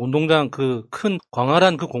부르죠. 그 운동장 그 큰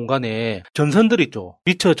광활한 그 공간에 전선들 있죠.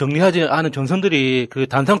 미처 정리하지 않은 전선들이 그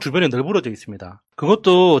단상 주변에 널브러져 있습니다.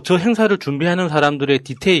 그것도 저 행사를 준비하는 사람들의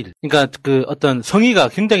디테일, 그러니까 그 어떤 성의가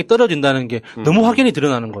굉장히 떨어진다는 게 너무 확연히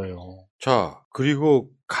드러나는 거예요. 자, 그리고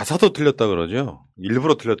가사도 틀렸다 그러죠.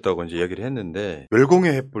 일부러 틀렸다고 이제 얘기를 했는데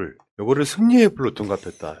멸공의 횃불, 요거를 승리의 횃불로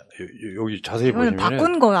둔갑했다. 여기 자세히 보시면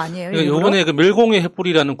바꾼 거 아니에요? 그러니까 요번에 그 멸공의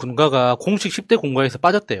횃불이라는 군가가 공식 10대 군가에서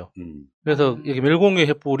빠졌대요. 그래서 여기 멸공의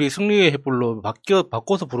횃불이 승리의 횃불로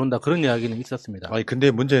바꿔서 부른다, 그런 이야기는 있었습니다. 아니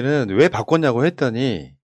근데 문제는 왜 바꿨냐고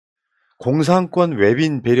했더니 공산권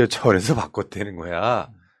외빈 배려 차원에서 바꿨다는 거야.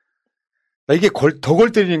 나 이게 더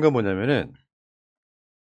골 때리는 건 뭐냐면은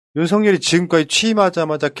윤석열이 지금까지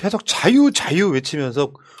취임하자마자 계속 자유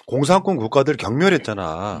외치면서 공산권 국가들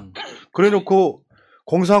경멸했잖아. 그래놓고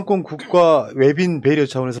공산권 국가 외빈 배려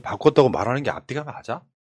차원에서 바꿨다고 말하는 게 앞뒤가 맞아?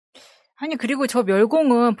 아니 그리고 저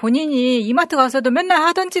멸공은 본인이 이마트 가서도 맨날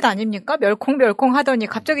하던 짓 아닙니까? 멸공 하더니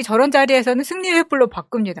갑자기 저런 자리에서는 승리의 횃불로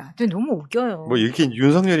바꿉니다. 너무 웃겨요. 뭐 이렇게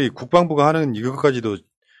윤석열이 국방부가 하는 이것까지도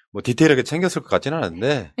뭐 디테일하게 챙겼을 것 같지는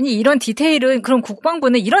않은데. 아니 이런 디테일은, 그럼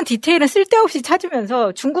국방부는 이런 디테일은 쓸데없이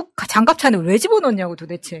찾으면서 중국 장갑차는 왜 집어넣냐고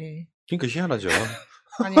도대체. 그러니까 희한하죠.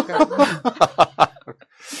 그러니까.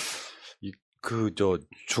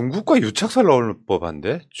 중국과 유착설 나올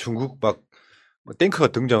법한데? 중국 막 탱크가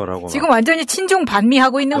등장을 하고. 지금 완전히 친중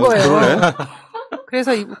반미하고 있는 거예요. 그러네.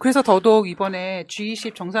 그래서 더더욱 이번에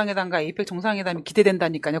G20 정상회담과 APEC 정상회담이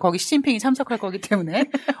기대된다니까요. 거기 시진핑이 참석할 거기 때문에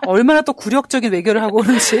얼마나 또 굴욕적인 외교를 하고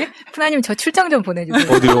오는지. 푸나님 저 출장 좀 보내주세요.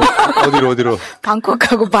 어디로?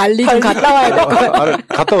 방콕하고 발리 좀 갔다 와야 될 거예요.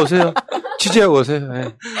 갔다 오세요. 취재하고 오세요.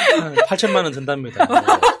 네. 8천만 원 든답니다.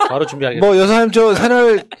 바로 준비하겠습니다. 뭐 여사님 저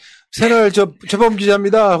새날 재범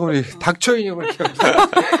기자입니다. 우리 닥쳐이요 그렇게.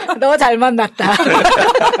 너 잘 만났다.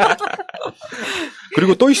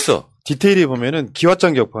 그리고 또 있어. 디테일에 보면은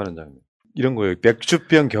기왓장 격파하는 장면. 이런 거예요.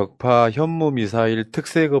 맥주병 격파, 현무 미사일,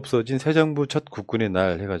 특색 없어진 새 정부 첫 국군의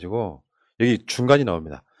날 해가지고 여기 중간이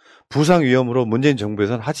나옵니다. 부상 위험으로 문재인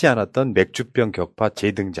정부에서는 하지 않았던 맥주병 격파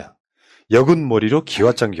재등장. 여군 머리로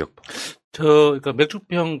기왓장 격파. 그러니까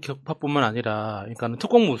맥주병 격파뿐만 아니라, 그러니까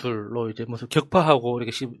특공 무술로 이제 무슨 격파하고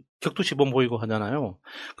이렇게 격투 시범 보이고 하잖아요.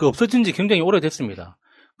 그 없어진 지 굉장히 오래됐습니다.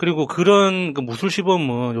 그리고 그런 그 무술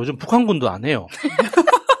시범은 요즘 북한군도 안 해요.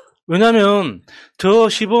 왜냐면 저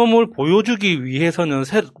시범을 보여주기 위해서는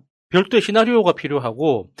별도의 시나리오가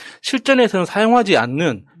필요하고 실전에서는 사용하지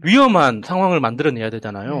않는 위험한 상황을 만들어내야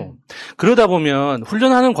되잖아요. 그러다 보면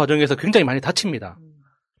훈련하는 과정에서 굉장히 많이 다칩니다.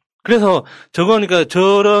 그래서 그러니까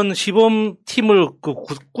저런 시범 팀을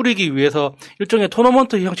꾸리기 위해서 일종의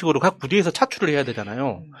토너먼트 형식으로 각 부대에서 차출을 해야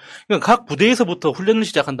되잖아요. 그러니까 각 부대에서부터 훈련을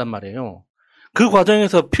시작한단 말이에요. 그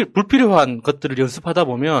과정에서 불필요한 것들을 연습하다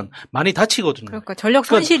보면 많이 다치거든요. 그러니까 전력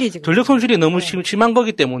손실이 지금. 전력 손실이 너무 심한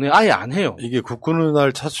거기 때문에 아예 안 해요. 이게 국군의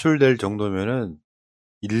날 차출될 정도면은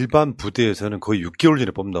일반 부대에서는 거의 6개월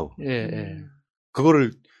전에 뽑는다고. 예.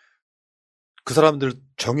 그거를 그 사람들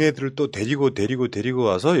정예들을 또 데리고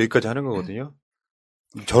와서 여기까지 하는 거거든요.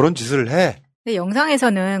 저런 짓을 해. 근데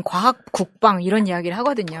영상에서는 과학, 국방 이런 이야기를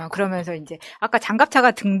하거든요. 그러면서 이제 아까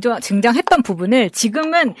장갑차가 등장했던 부분을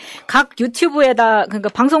지금은 각 유튜브에다, 그러니까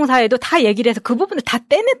방송사에도 다 얘기를 해서 그 부분을 다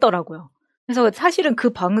떼냈더라고요. 그래서 사실은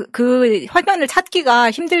그 화면을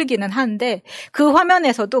찾기가 힘들기는 하는데 그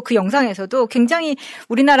화면에서도 그 영상에서도 굉장히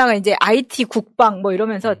우리나라가 이제 IT 국방 뭐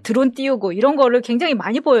이러면서 드론 띄우고 이런 거를 굉장히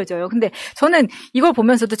많이 보여줘요. 근데 저는 이걸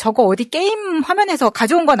보면서도 저거 어디 게임 화면에서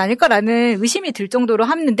가져온 건 아닐까라는 의심이 들 정도로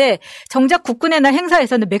하는데 정작 국군의 날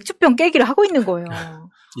행사에서는 맥주병 깨기를 하고 있는 거예요.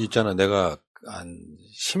 있잖아, 내가 한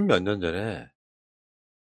 10몇 년 전에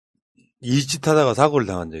이 짓 하다가 사고를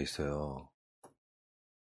당한 적이 있어요.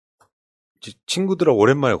 친구들하고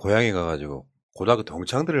오랜만에 고향에 가가지고 고등학교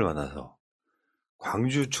동창들을 만나서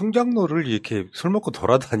광주 충장로를 이렇게 술 먹고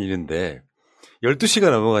돌아다니는데 12시가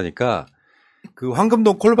넘어가니까 그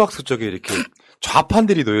황금동 콜박스 쪽에 이렇게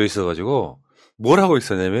좌판들이 놓여 있어가지고 뭘 하고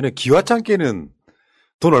있었냐면은 기와장 깨는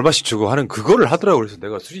돈 얼마씩 주고 하는 그거를 하더라고요. 그래서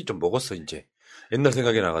내가 술이 좀 먹었어, 이제. 옛날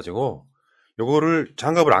생각이 나가지고 요거를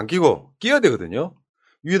장갑을 안 끼고 끼야 되거든요.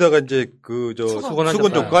 위에다가 이제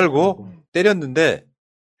수건 좀 깔고 때렸는데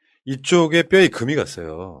이쪽에 뼈에 금이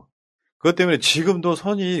갔어요. 그것 때문에 지금도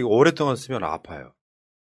손이 오랫동안 쓰면 아파요.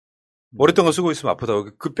 오랫동안 쓰고 있으면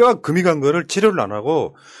아프다고. 그 뼈가 금이 간 거를 치료를 안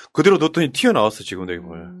하고 그대로 뒀더니 튀어나왔어, 지금도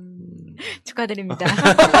이걸. 축하드립니다.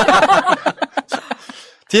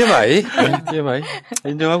 TMI. TMI.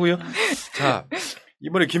 인정하고요. 자,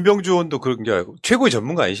 이번에 김병주 의원도 그런 게 최고의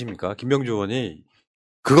전문가 아니십니까? 김병주 의원이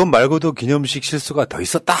그것 말고도 기념식 실수가 더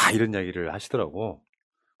있었다, 이런 이야기를 하시더라고.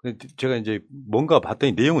 제가 이제 뭔가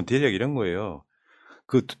봤더니 내용은 대략 이런 거예요.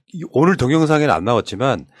 오늘 동영상에는 안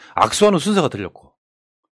나왔지만 악수하는 순서가 틀렸고.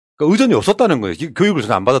 그러니까 의전이 없었다는 거예요. 교육을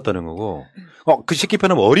전혀 안 받았다는 거고. 그 새끼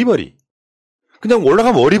편하면 어리버리. 그냥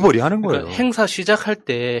올라가면 어리버리 하는 거예요. 그러니까 행사 시작할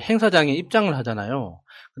때 행사장에 입장을 하잖아요.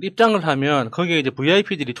 입장을 하면 거기에 이제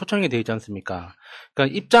VIP들이 초청이 돼 있지 않습니까?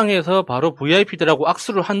 그러니까 입장해서 바로 VIP들하고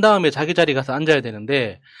악수를 한 다음에 자기 자리 가서 앉아야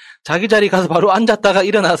되는데 자기 자리 가서 바로 앉았다가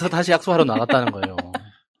일어나서 다시 악수하러 나갔다는 거예요.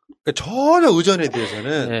 그러니까 전혀 의전에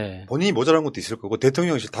대해서는 네. 본인이 모자란 것도 있을 거고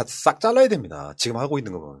대통령실 다 싹 잘라야 됩니다. 지금 하고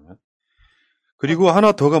있는 거 보면. 그리고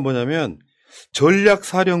하나 더가 뭐냐면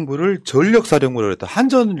전략사령부를 전력사령부로 했다.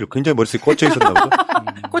 한전을 굉장히 머릿속에 꽂혀 있었나 보죠.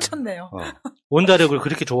 꽂혔네요. 원자력을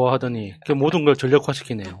그렇게 좋아하더니 모든 걸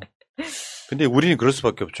전력화시키네요. 근데 우리는 그럴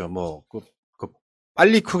수밖에 없죠.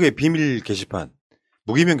 빨리 크게 비밀 게시판,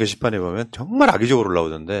 무기명 게시판에 보면 정말 악의적으로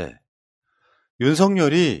올라오던데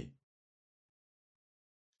윤석열이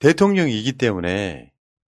대통령이기 때문에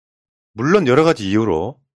물론 여러 가지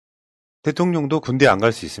이유로 대통령도 군대에 안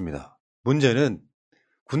갈 수 있습니다. 문제는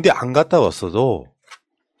군대 안 갔다 왔어도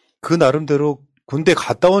그 나름대로 군대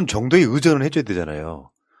갔다 온 정도의 의전을 해줘야 되잖아요.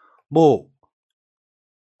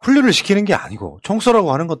 훈련을 시키는 게 아니고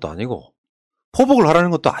총쏘라고 하는 것도 아니고 포복을 하라는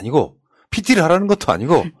것도 아니고 PT를 하라는 것도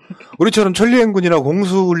아니고 우리처럼 천리행군이나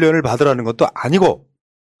공수훈련을 받으라는 것도 아니고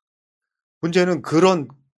문제는 그런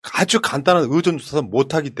아주 간단한 의전조차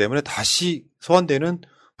못하기 때문에 다시 소환되는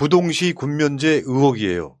부동시 군면제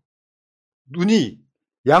의혹이에요.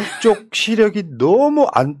 양쪽 시력이 너무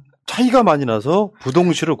차이가 많이 나서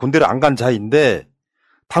부동시로 군대를 안 간 자인데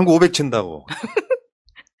당구 500 친다고.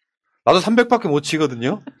 나도 300밖에 못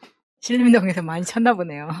치거든요. 신림동에서 많이 쳤나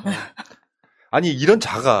보네요. 아니 이런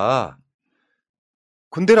자가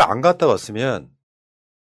군대를 안 갔다 왔으면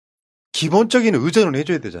기본적인 의전을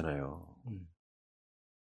해줘야 되잖아요.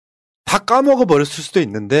 다 까먹어 버렸을 수도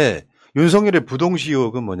있는데 윤석열의 부동시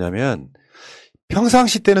의혹은 뭐냐면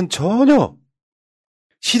평상시 때는 전혀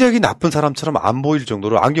시력이 나쁜 사람처럼 안 보일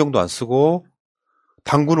정도로 안경도 안 쓰고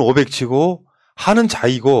당구는 500 치고 하는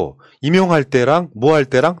자이고 임용할 때랑 뭐 할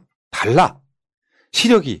때랑 달라.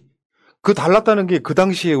 시력이. 달랐다는 게 그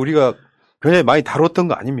당시에 우리가 굉장히 많이 다뤘던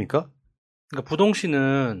거 아닙니까? 그러니까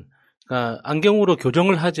부동시는 안경으로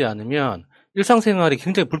교정을 하지 않으면 일상생활이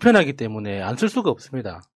굉장히 불편하기 때문에 안 쓸 수가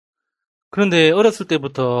없습니다. 그런데 어렸을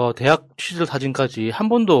때부터 대학 시절 사진까지 한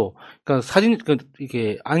번도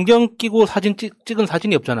이게 안경 끼고 사진 찍은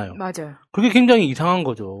사진이 없잖아요. 맞아요. 그게 굉장히 이상한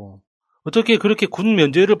거죠. 어떻게 그렇게 군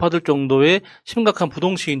면제를 받을 정도의 심각한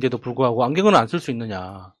부동시인데도 불구하고 안경은 안 쓸 수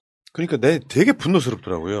있느냐. 그러니까 되게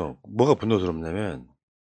분노스럽더라고요. 뭐가 분노스럽냐면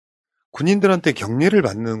군인들한테 격려를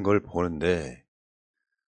받는 걸 보는데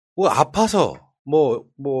아파서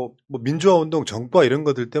민주화 운동 정부화 이런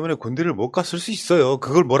것들 때문에 군대를 못 갔을 수 있어요.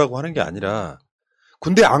 그걸 뭐라고 하는 게 아니라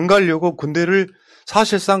군대 안 가려고 군대를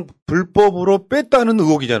사실상 불법으로 뺐다는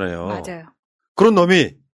의혹이잖아요. 맞아요. 그런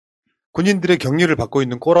놈이 군인들의 격려를 받고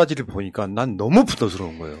있는 꼬라지를 보니까 난 너무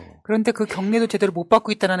분노스러운 거예요. 그런데 그 격려도 제대로 못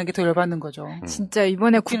받고 있다는 게 더 열받는 거죠. 진짜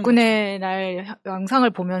이번에 국군의 날 영상을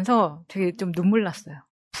보면서 되게 좀 눈물 났어요.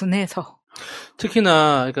 분해서.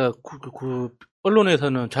 특히나 그러니까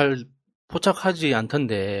언론에서는 잘 포착하지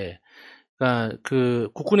않던데, 그러니까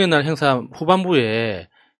국군의 날 행사 후반부에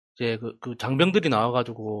이제 그 장병들이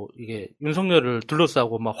나와가지고 이게 윤석열을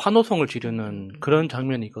둘러싸고 막 환호성을 지르는 그런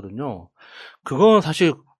장면이 있거든요. 그건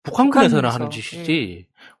사실 북한군에서는 하는 짓이지,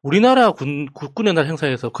 우리나라 국군의 날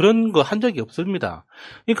행사에서 그런 거 한 적이 없습니다.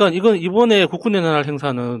 그러니까 이건 이번에 국군의 날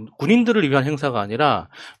행사는 군인들을 위한 행사가 아니라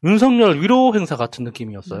윤석열 위로 행사 같은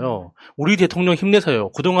느낌이었어요. 우리 대통령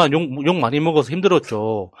힘내세요. 그동안 욕 많이 먹어서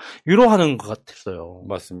힘들었죠. 위로하는 것 같았어요.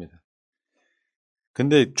 맞습니다.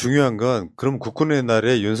 근데 중요한 건 그럼 국군의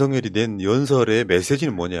날에 윤석열이 낸 연설의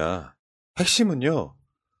메시지는 뭐냐? 핵심은요,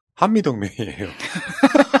 한미동맹이에요.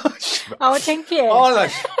 아우 창피해.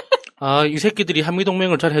 이 새끼들이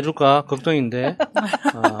한미동맹을 잘 해줄까 걱정인데.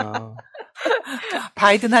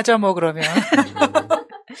 바이든 하죠 뭐 그러면.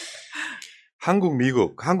 한국,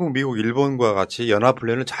 미국, 일본과 같이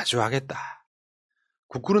연합훈련을 자주 하겠다.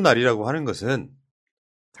 국군의 날이라고 하는 것은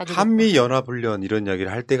한미 연합훈련 이런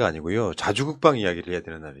이야기를 할 때가 아니고요, 자주국방 이야기를 해야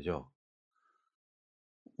되는 날이죠.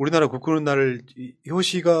 우리나라 국군의 날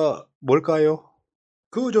효시가 뭘까요?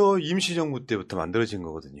 그저 임시정부 때부터 만들어진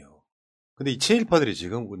거거든요. 근데 이 친일파들이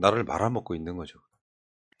지금 나라를 말아먹고 있는 거죠.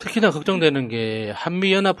 특히나 걱정되는 게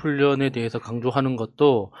한미연합훈련에 대해서 강조하는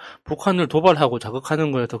것도 북한을 도발하고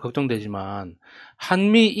자극하는 거에서 걱정되지만,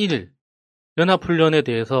 한미일 연합훈련에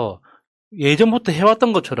대해서 예전부터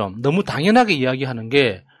해왔던 것처럼 너무 당연하게 이야기하는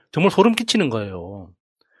게 정말 소름 끼치는 거예요.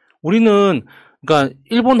 우리는 그러니까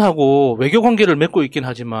일본하고 외교 관계를 맺고 있긴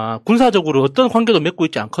하지만 군사적으로 어떤 관계도 맺고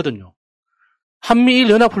있지 않거든요. 한미일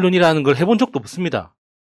연합훈련이라는 걸 해본 적도 없습니다.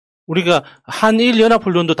 우리가 한일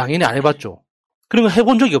연합훈련도 당연히 안 해봤죠. 그런 거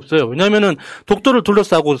해본 적이 없어요. 왜냐하면은 독도를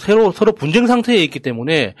둘러싸고 서로 분쟁 상태에 있기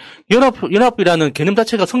때문에 연합이라는 개념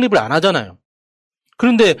자체가 성립을 안 하잖아요.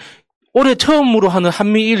 그런데 올해 처음으로 하는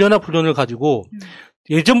한미일 연합훈련을 가지고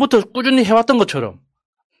예전부터 꾸준히 해왔던 것처럼,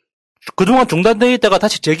 그동안 중단되어 있다가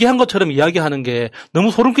다시 재개한 것처럼 이야기하는 게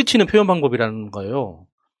너무 소름 끼치는 표현 방법이라는 거예요.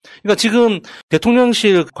 그러니까 지금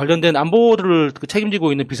대통령실 관련된 안보를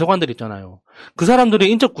책임지고 있는 비서관들 있잖아요. 그 사람들의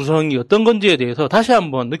인적 구성이 어떤 건지에 대해서 다시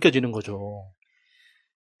한번 느껴지는 거죠.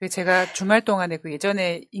 제가 주말 동안에 그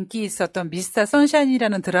예전에 인기 있었던 미스터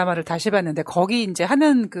선샤인이라는 드라마를 다시 봤는데, 거기 이제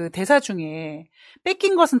하는 그 대사 중에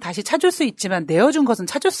뺏긴 것은 다시 찾을 수 있지만 내어준 것은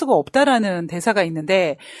찾을 수가 없다라는 대사가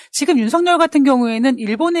있는데, 지금 윤석열 같은 경우에는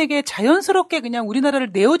일본에게 자연스럽게 그냥 우리나라를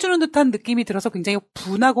내어주는 듯한 느낌이 들어서 굉장히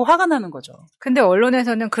분하고 화가 나는 거죠. 근데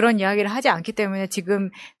언론에서는 그런 이야기를 하지 않기 때문에 지금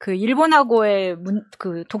그 일본하고의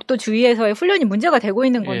그 독도 주위에서의 훈련이 문제가 되고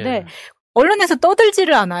있는 건데, 언론에서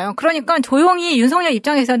떠들지를 않아요. 그러니까 조용히 윤석열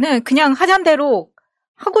입장에서는 그냥 하잔 대로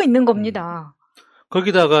하고 있는 겁니다.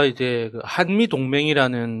 거기다가 이제 그 한미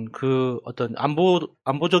동맹이라는 그 어떤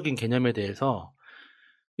안보적인 개념에 대해서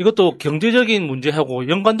이것도 경제적인 문제하고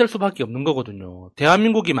연관될 수밖에 없는 거거든요.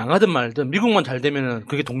 대한민국이 망하든 말든 미국만 잘 되면은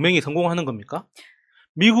그게 동맹이 성공하는 겁니까?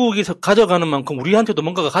 미국이 가져가는 만큼 우리한테도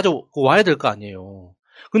뭔가가 가져고 와야 될 거 아니에요.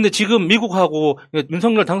 근데 지금 미국하고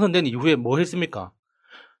윤석열 당선된 이후에 뭐 했습니까?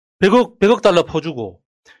 100억 달러 퍼주고,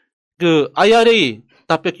 그 IRA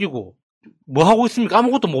다 뺏기고, 뭐 하고 있습니까?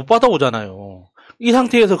 아무것도 못 받아오잖아요. 이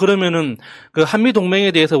상태에서 그러면은 그 한미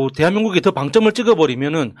동맹에 대해서 대한민국이 더 방점을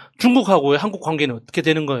찍어버리면은 중국하고의 한국 관계는 어떻게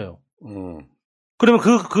되는 거예요? 그러면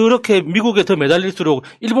그렇게 미국에 더 매달릴수록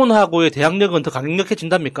일본하고의 대항력은 더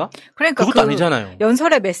강력해진답니까? 그러니까 그것도 아니잖아요.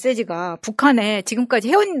 연설의 메시지가 북한에 지금까지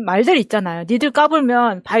해온 말들 있잖아요. 니들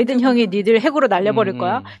까불면 바이든 형이 니들 핵으로 날려버릴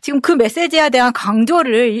거야. 지금 그 메시지에 대한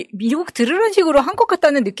강조를 미국 들으는 식으로 한 것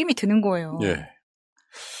같다는 느낌이 드는 거예요. 예.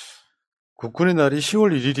 국군의 날이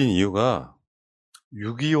 10월 1일인 이유가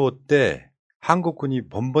 6.25 때 한국군이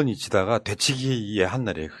번번이 지다가 되치기에 한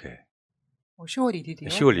날이에요, 그게. 10월 1일이요?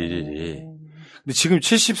 10월 1일이. 근데 지금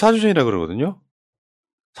 74주년이라 그러거든요?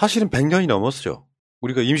 사실은 100년이 넘었죠.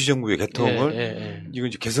 우리가 임시정부의 개통을, 이거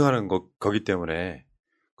이제 계승하는 거기 때문에.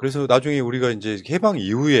 그래서 나중에 우리가 이제 해방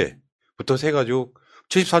이후에부터 세가지고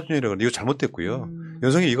 74주년이라고 그러는데 이거 잘못됐고요.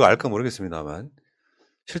 윤석열이 이거 알까 모르겠습니다만.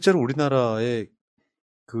 실제로 우리나라에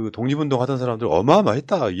그 독립운동 하던 사람들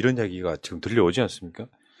어마어마했다, 이런 이야기가 지금 들려오지 않습니까?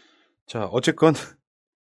 자, 어쨌건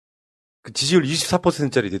그 지지율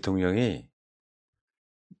 24%짜리 대통령이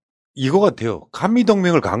이거 같아요.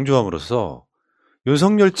 한미동맹을 강조함으로써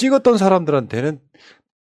윤석열 찍었던 사람들한테는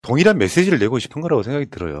동일한 메시지를 내고 싶은 거라고 생각이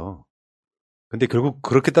들어요. 근데 결국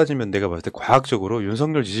그렇게 따지면 내가 봤을 때 과학적으로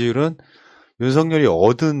윤석열 지지율은 윤석열이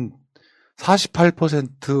얻은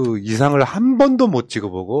 48% 이상을 한 번도 못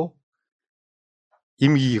찍어보고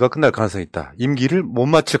임기가 끝날 가능성이 있다. 임기를 못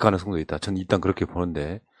마칠 가능성도 있다. 저는 일단 그렇게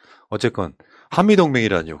보는데, 어쨌건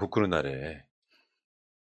한미동맹이라뇨, 국군의 날에.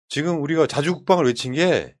 지금 우리가 자주국방을 외친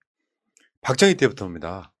게 박정희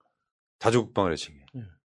때부터입니다. 자주국방을 외친 게.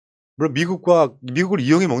 물론 미국을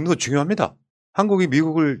이용해 먹는 건 중요합니다. 한국이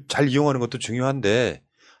미국을 잘 이용하는 것도 중요한데,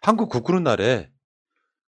 한국 국군은 날에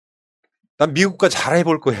난 미국과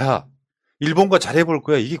잘해볼 거야. 일본과 잘해볼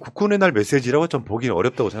거야. 이게 국군의 날 메시지라고 좀 보기는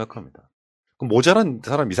어렵다고 생각합니다. 그럼 모자란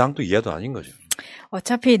사람 이상도 이해도 아닌 거죠.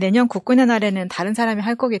 어차피 내년 국군의 날에는 다른 사람이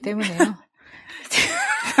할 거기 때문에요.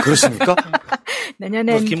 그렇습니까?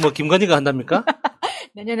 내년엔 김건희가 한답니까?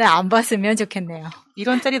 내년에 안 봤으면 좋겠네요.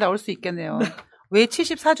 이런 짤이 나올 수 있겠네요. 왜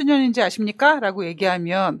 74주년인지 아십니까? 라고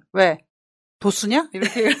얘기하면 왜? 도수냐?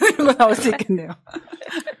 이렇게 이런 거 나올 수 있겠네요.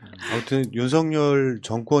 아무튼 윤석열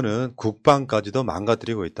정권은 국방까지도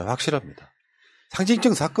망가뜨리고 있다. 확실합니다.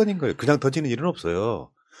 상징적 사건인 거예요. 그냥 터지는 일은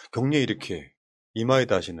없어요. 격려 이렇게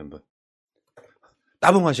이마에다 하시는 분,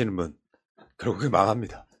 따봉 하시는 분, 그리고 그게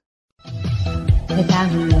망합니다.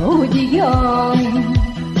 세상을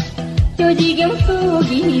조지경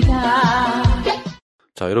속이다.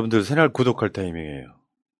 자, 여러분들 새날 구독할 타이밍이에요.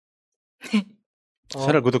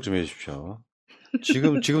 새날 구독 좀 해주십시오.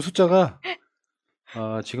 지금 숫자가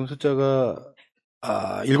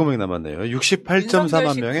 7명 남았네요.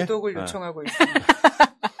 68.4만 명의 구독을 요청하고 있습니다.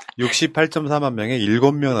 68.4만 명에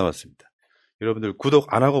 7명 남았습니다. 여러분들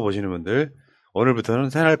구독 안 하고 보시는 분들 오늘부터는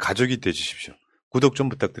새날 가족이 되주십시오. 구독 좀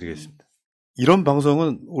부탁드리겠습니다. 이런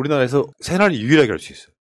방송은 우리나라에서 새날이 유일하게 할 수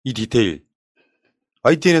있어요. 이 디테일.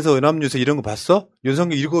 YTN에서 연합뉴스 이런 거 봤어?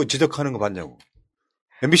 윤석열 이거 지적하는 거 봤냐고.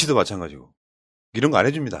 MBC도 마찬가지고. 이런 거 안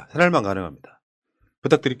해줍니다. 새날만 가능합니다.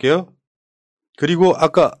 부탁드릴게요. 그리고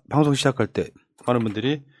아까 방송 시작할 때 많은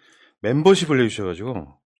분들이 멤버십을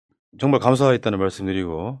내주셔가지고 정말 감사했다는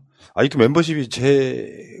말씀드리고, 아직도 멤버십이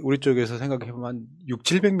우리 쪽에서 생각해보면 한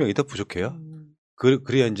 600~700명이 더 부족해요.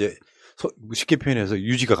 그래야 이제 쉽게 표현해서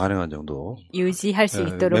유지가 가능한 정도. 유지할 수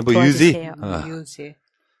있도록 멤버 도와주세요. 유지.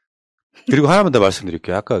 그리고 하나만 더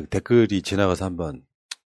말씀드릴게요. 아까 댓글이 지나가서 한번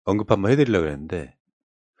언급 한번 해드리려고 했는데,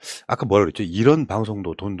 아까 뭐라 그랬죠? 이런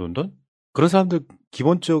방송도 돈? 그런 사람들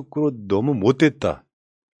기본적으로 너무 못됐다.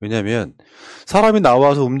 왜냐면 사람이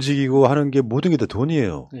나와서 움직이고 하는 게 모든 게 다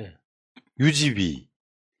돈이에요. 네. 유지비,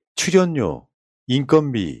 출연료,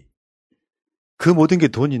 인건비, 그 모든 게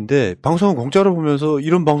돈인데 방송은 공짜로 보면서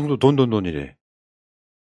이런 방송도 돈이래.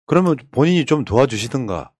 그러면 본인이 좀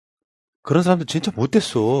도와주시든가. 그런 사람들 진짜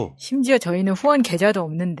못됐어. 심지어 저희는 후원 계좌도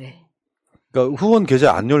없는데. 그러니까 후원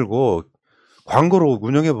계좌 안 열고 광고로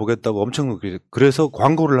운영해 보겠다고 엄청, 그래서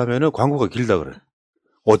광고를 하면은 광고가 길다 그래.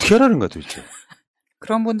 어떻게 하라는 거야 도대체.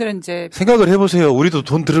 그런 분들은 이제 생각을 해보세요. 우리도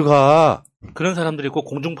돈 들어가. 그런 사람들이 꼭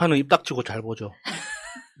공중파는 입 닥치고 잘 보죠.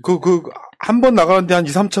 한 번 나가는데 한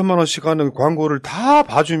 2~3천만 원씩 하는 광고를 다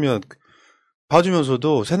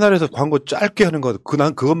봐주면서도 새날에서 광고 짧게 하는 거,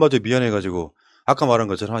 난 그것마저 미안해가지고 아까 말한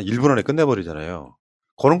것처럼 한 1분 안에 끝내버리잖아요.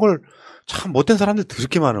 그런 걸 참 못된 사람들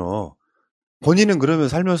그렇게 많어. 본인은 그러면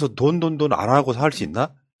살면서 돈 안 하고 살 수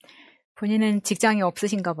있나? 본인은 직장이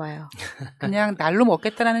없으신가 봐요. 그냥 날로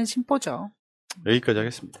먹겠다라는 심보죠. 여기까지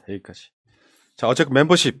하겠습니다. 여기까지. 자, 어쨌든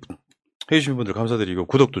멤버십 해주신 분들 감사드리고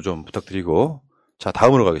구독도 좀 부탁드리고, 자,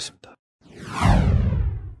 다음으로 가겠습니다.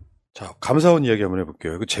 자, 감사원 이야기 한번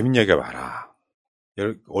해볼게요. 이거 재밌는 이야기가 많아.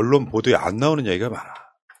 언론 보도에 안 나오는 이야기가 많아.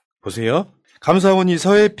 보세요. 감사원이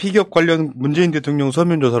서해 피격 관련 문재인 대통령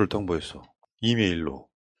서면 조사를 통보했어. 이메일로.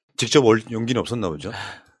 직접 용기는 없었나 보죠.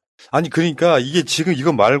 아니, 그러니까 이게 지금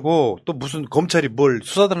이거 말고 또 무슨 검찰이 뭘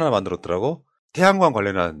수사단 하나 만들었더라고. 태양광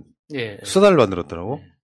관련한 수사단을 만들었더라고.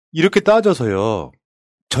 이렇게 따져서요,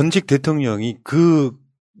 전직 대통령이 그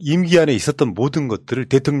임기 안에 있었던 모든 것들을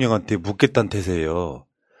대통령한테 묻겠다는 태세예요.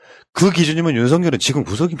 그 기준이면 윤석열은 지금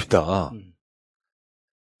구속입니다.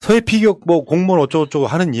 서해 피격 공무원 어쩌고저쩌고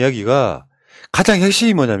하는 이야기가 가장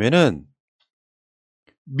핵심이 뭐냐면은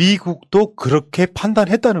미국도 그렇게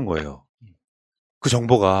판단했다는 거예요. 그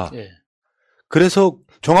정보가. 그래서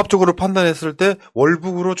종합적으로 판단했을 때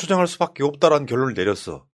월북으로 추정할 수밖에 없다라는 결론을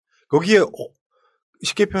내렸어. 거기에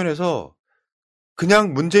쉽게 표현해서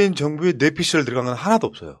그냥 문재인 정부의 뇌피셜 들어간 건 하나도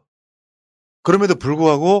없어요. 그럼에도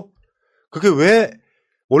불구하고 그게 왜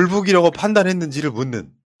월북이라고 판단했는지를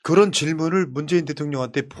묻는 그런 질문을 문재인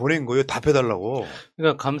대통령한테 보낸 거예요. 답해달라고.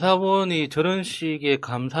 그러니까 감사원이 저런 식의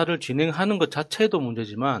감사를 진행하는 것 자체도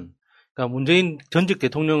문제지만, 그러니까 문재인 전직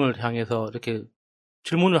대통령을 향해서 이렇게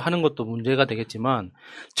질문을 하는 것도 문제가 되겠지만,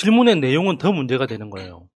 질문의 내용은 더 문제가 되는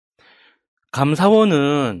거예요.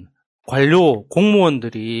 감사원은 관료,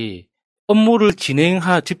 공무원들이 업무를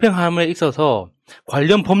집행함에 있어서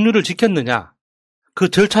관련 법률을 지켰느냐, 그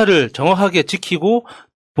절차를 정확하게 지키고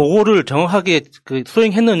보고를 정확하게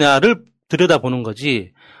수행했느냐를 들여다보는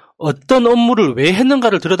거지, 어떤 업무를 왜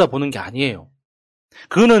했는가를 들여다보는 게 아니에요.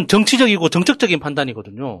 그거는 정치적이고 정책적인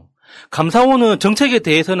판단이거든요. 감사원은 정책에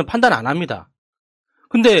대해서는 판단 안 합니다.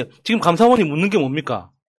 근데 지금 감사원이 묻는 게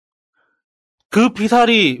뭡니까? 그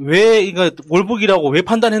피살이 왜, 이거 월북이라고 왜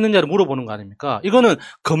판단했느냐를 물어보는 거 아닙니까? 이거는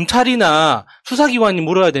검찰이나 수사기관이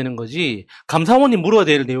물어야 되는 거지, 감사원이 물어야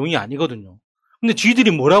될 내용이 아니거든요. 근데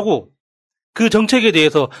쥐들이 뭐라고? 그 정책에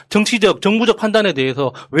대해서, 정치적, 정부적 판단에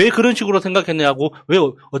대해서 왜 그런 식으로 생각했냐고, 왜,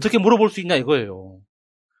 어떻게 물어볼 수 있냐 이거예요.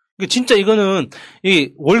 진짜 이거는,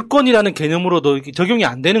 이 월권이라는 개념으로도 적용이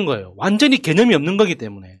안 되는 거예요. 완전히 개념이 없는 거기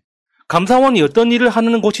때문에. 감사원이 어떤 일을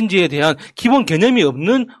하는 곳인지에 대한 기본 개념이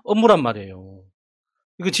없는 업무란 말이에요.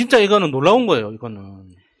 이거 진짜 이거는 놀라운 거예요, 이거는.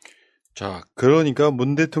 자, 그러니까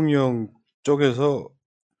문 대통령 쪽에서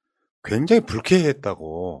굉장히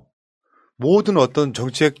불쾌했다고. 모든 어떤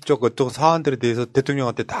정책적 어떤 사안들에 대해서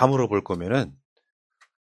대통령한테 다 물어볼 거면은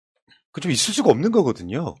그 좀 있을 수가 없는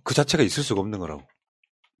거거든요. 그 자체가 있을 수가 없는 거라고.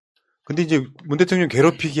 근데 이제 문 대통령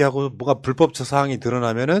괴롭히기 하고 뭐가 불법적 사항이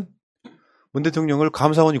드러나면은 문 대통령을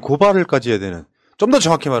감사원이 고발을까지 해야 되는, 좀 더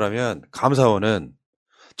정확히 말하면 감사원은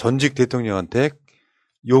전직 대통령한테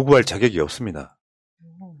요구할 자격이 없습니다.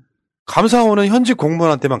 감사원은 현직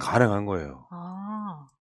공무원한테만 가능한 거예요.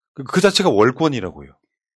 그 자체가 월권이라고요.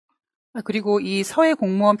 그리고 이 서해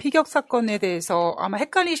공무원 피격 사건에 대해서 아마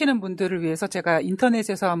헷갈리시는 분들을 위해서 제가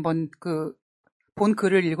인터넷에서 한번 본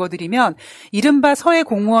글을 읽어드리면, 이른바 서해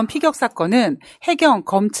공무원 피격 사건은 해경,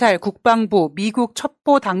 검찰, 국방부, 미국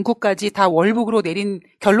첩보 당국까지 다 월북으로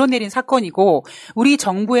결론 내린 사건이고, 우리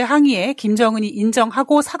정부의 항의에 김정은이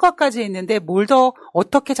인정하고 사과까지 했는데 뭘 더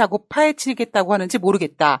어떻게 자꾸 파헤치겠다고 하는지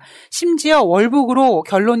모르겠다. 심지어 월북으로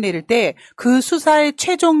결론 내릴 때 그 수사의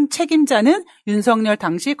최종 책임자는 윤석열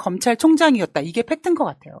당시 검찰총장이었다. 이게 팩트인 것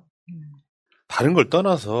같아요. 다른 걸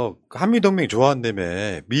떠나서 한미동맹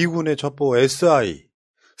좋아한다며 미군의 첩보 SI,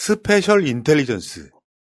 스페셜 인텔리전스,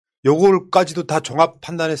 요걸까지도 다 종합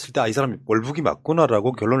판단했을 때 이 사람이 월북이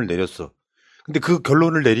맞구나라고 결론을 내렸어. 근데 그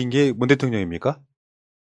결론을 내린 게 문 대통령입니까?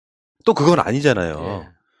 또 그건 아니잖아요. 네.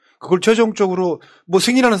 그걸 최종적으로 뭐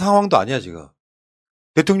승인하는 상황도 아니야, 지금.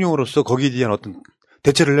 대통령으로서 거기에 대한 어떤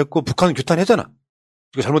대처를 했고 북한은 규탄했잖아.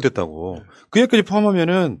 이거 잘못됐다고. 그 얘기까지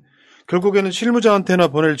포함하면은 결국에는 실무자한테나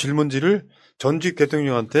보낼 질문지를 전직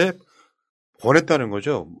대통령한테 보냈다는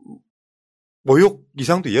거죠. 모욕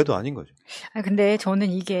이상도 이해도 아닌 거죠. 근데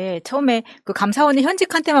저는 이게 처음에 그 감사원이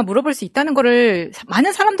현직한테만 물어볼 수 있다는 거를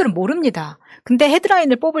많은 사람들은 모릅니다. 근데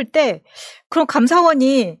헤드라인을 뽑을 때 그럼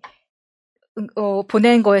감사원이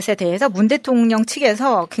보낸 것에 대해서 문 대통령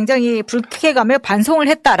측에서 굉장히 불쾌감에 반송을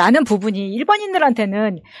했다라는 부분이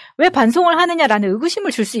일반인들한테는 왜 반송을 하느냐라는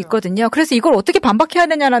의구심을 줄 수 있거든요. 그래서 이걸 어떻게 반박해야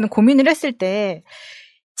되냐라는 고민을 했을 때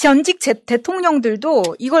전직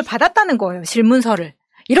대통령들도 이걸 받았다는 거예요. 질문서를.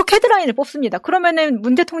 이렇게 헤드라인을 뽑습니다. 그러면은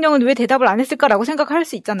문 대통령은 왜 대답을 안 했을까라고 생각할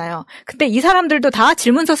수 있잖아요. 근데 이 사람들도 다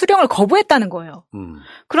질문서 수령을 거부했다는 거예요.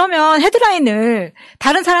 그러면 헤드라인을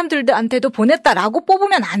다른 사람들한테도 보냈다라고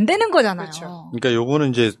뽑으면 안 되는 거잖아요. 그렇죠. 그러니까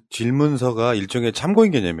요거는 이제 질문서가 일종의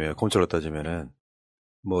참고인 개념이에요. 검찰로 따지면은.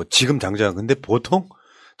 뭐 지금 당장. 근데 보통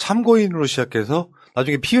참고인으로 시작해서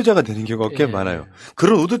나중에 피의자가 되는 경우가 꽤 많아요.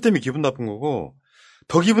 그런 의도 때문에 기분 나쁜 거고,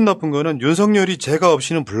 더 기분 나쁜 거는 윤석열이 죄가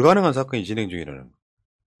없이는 불가능한 사건이 진행 중이라는 거.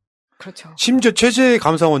 그렇죠. 심지어 최재의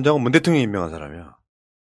감사원장은 문 대통령이 임명한 사람이야.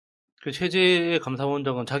 그 최재의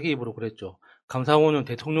감사원장은 자기 입으로 그랬죠. 감사원은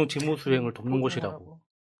대통령 직무 수행을 돕는 곳이라고.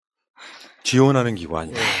 지원하는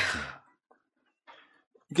기관이야.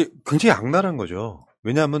 이게 굉장히 악랄한 거죠.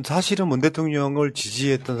 왜냐하면 사실은 문 대통령을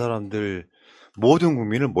지지했던 사람들 모든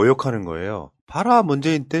국민을 모욕하는 거예요. 봐라,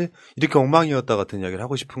 문재인 때 이렇게 엉망이었다 같은 이야기를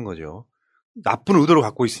하고 싶은 거죠. 나쁜 의도를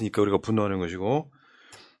갖고 있으니까 우리가 분노하는 것이고,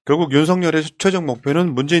 결국 윤석열의 최종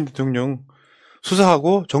목표는 문재인 대통령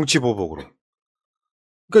수사하고 정치 보복으로.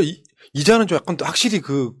 그러니까 이자는 좀 약간 확실히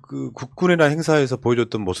그 국군이나 행사에서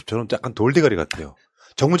보여줬던 모습처럼 약간 돌대가리 같아요.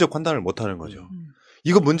 정무적 판단을 못하는 거죠.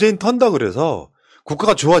 이거 문재인 턴다 그래서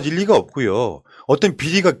국가가 좋아질 리가 없고요. 어떤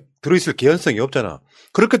비리가 들어있을 개연성이 없잖아.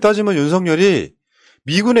 그렇게 따지면 윤석열이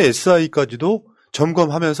미군의 SI까지도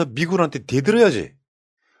점검하면서 미군한테 대들어야지.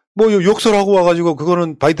 뭐 욕설하고 와가지고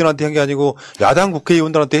그거는 바이든한테 한 게 아니고 야당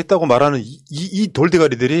국회의원들한테 했다고 말하는 이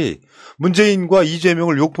돌대가리들이 문재인과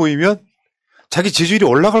이재명을 욕보이면 자기 지지율이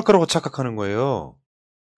올라갈 거라고 착각하는 거예요.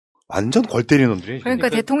 완전 골 때리는 놈들이. 그러니까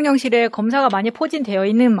대통령실에 검사가 많이 포진되어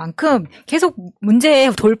있는 만큼 계속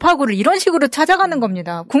문제의 돌파구를 이런 식으로 찾아가는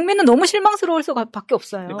겁니다. 국민은 너무 실망스러울 수밖에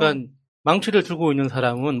없어요. 그러니까 망치를 들고 있는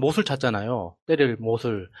사람은 못을 찾잖아요. 때릴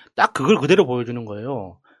못을. 딱 그걸 그대로 보여주는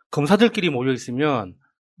거예요. 검사들끼리 모여 있으면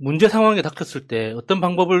문제 상황에 닥쳤을 때 어떤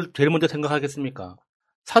방법을 제일 먼저 생각하겠습니까?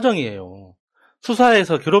 사정이에요.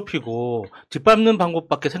 수사에서 괴롭히고 짓밟는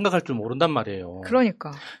방법밖에 생각할 줄 모른단 말이에요.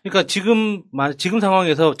 그러니까 지금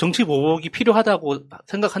상황에서 정치 보복이 필요하다고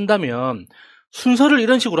생각한다면 순서를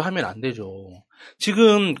이런 식으로 하면 안 되죠.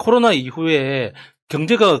 지금 코로나 이후에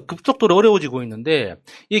경제가 급속도로 어려워지고 있는데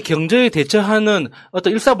이 경제에 대처하는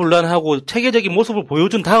어떤 일사불란하고 체계적인 모습을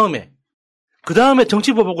보여준 다음에 그 다음에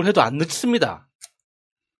정치 보복을 해도 안 늦습니다.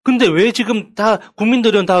 근데 왜 지금 다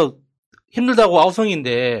국민들은 다 힘들다고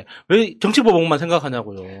아우성인데 왜 정치 보복만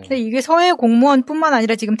생각하냐고요. 근데 이게 서해 공무원뿐만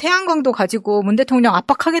아니라 지금 태양광도 가지고 문 대통령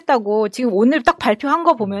압박하겠다고 지금 오늘 딱 발표한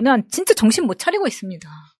거 보면은 진짜 정신 못 차리고 있습니다.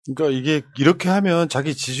 그러니까 이게 이렇게 하면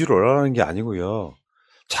자기 지지율 올라가는 게 아니고요.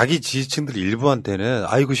 자기 지지층들 일부한테는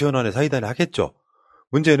아이고 시원하네 사이다네 하겠죠.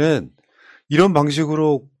 문제는 이런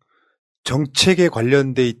방식으로 정책에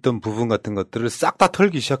관련돼 있던 부분 같은 것들을 싹 다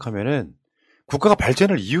털기 시작하면은 국가가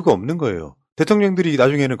발전할 이유가 없는 거예요. 대통령들이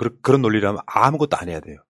나중에는 그런 논리를 하면 아무것도 안 해야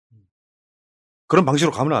돼요. 그런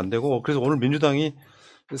방식으로 가면 안 되고 그래서 오늘 민주당이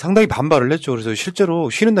상당히 반발을 했죠. 그래서 실제로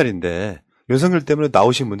쉬는 날인데 윤석열 때문에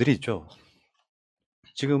나오신 분들이 있죠.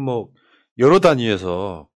 지금 뭐 여러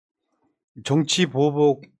단위에서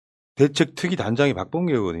정치보복 대책특위 단장이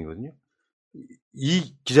박범계 의원이거든요.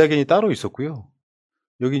 이 기자회견이 따로 있었고요.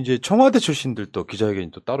 여기 이제 청와대 출신들도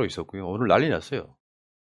기자회견이 또 따로 있었고요. 오늘 난리 났어요.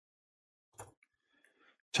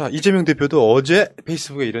 자, 이재명 대표도 어제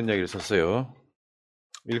페이스북에 이런 이야기를 썼어요.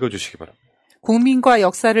 읽어주시기 바랍니다. 국민과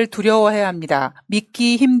역사를 두려워해야 합니다.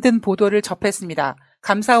 믿기 힘든 보도를 접했습니다.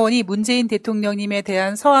 감사원이 문재인 대통령님에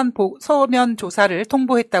대한 서면 조사를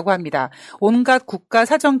통보했다고 합니다. 온갖 국가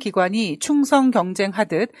사정기관이 충성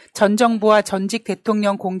경쟁하듯 전 정부와 전직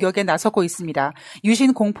대통령 공격에 나서고 있습니다.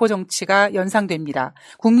 유신 공포 정치가 연상됩니다.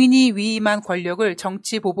 국민이 위임한 권력을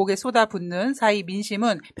정치 보복에 쏟아붓는 사이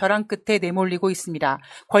민심은 벼랑 끝에 내몰리고 있습니다.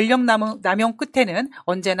 권력 남용 끝에는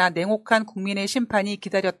언제나 냉혹한 국민의 심판이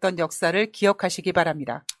기다렸던 역사를 기억하시기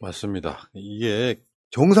바랍니다. 맞습니다. 이게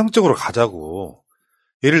정상적으로 가자고.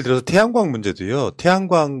 예를 들어서 태양광 문제도요.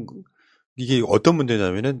 태양광 이게 어떤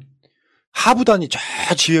문제냐면은 하부단이 저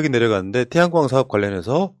지역에 내려갔는데 태양광 사업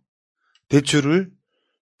관련해서 대출을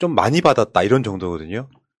좀 많이 받았다 이런 정도거든요.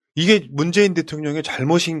 이게 문재인 대통령의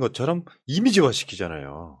잘못인 것처럼 이미지화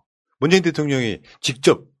시키잖아요. 문재인 대통령이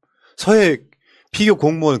직접 서해 피격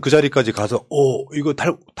공무원 그 자리까지 가서 이거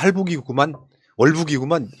탈북이구만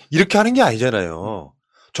월북이구만 이렇게 하는 게 아니잖아요.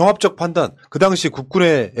 종합적 판단, 그 당시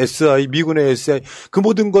국군의 SI, 미군의 SI, 그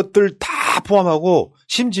모든 것들 다 포함하고,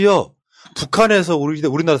 심지어 북한에서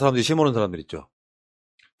우리나라 사람들이 심어놓은 사람들 있죠.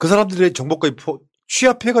 그 사람들의 정보까지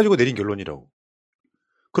취합해가지고 내린 결론이라고.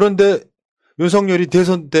 그런데 윤석열이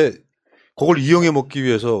대선 때 그걸 이용해 먹기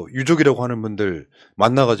위해서 유족이라고 하는 분들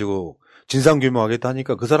만나가지고 진상규명하겠다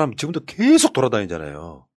하니까 그 사람 지금도 계속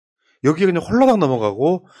돌아다니잖아요. 여기에 그냥 홀라당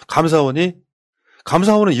넘어가고, 감사원은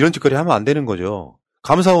이런 짓거리 하면 안 되는 거죠.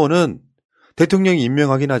 감사원은 대통령이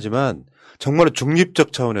임명하긴 하지만 정말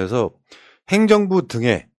중립적 차원에서 행정부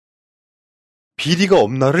등의 비리가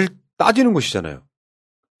없나를 따지는 곳이잖아요.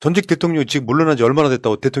 전직 대통령이 지금 물러난 지 얼마나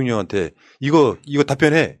됐다고 대통령한테 이거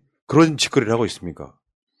답변해. 그런 짓거리를 하고 있습니까?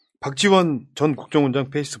 박지원 전 국정원장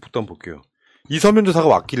페이스북도 한번 볼게요. 이 서면 조사가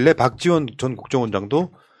왔길래 박지원 전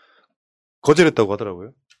국정원장도 거절했다고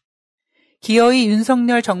하더라고요. 기어이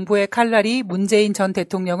윤석열 정부의 칼날이 문재인 전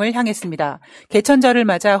대통령을 향했습니다. 개천절을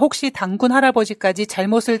맞아 혹시 당군 할아버지까지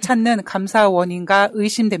잘못을 찾는 감사원인가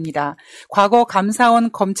의심됩니다. 과거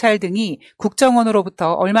감사원, 검찰 등이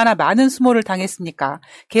국정원으로부터 얼마나 많은 수모를 당했습니까?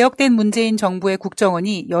 개혁된 문재인 정부의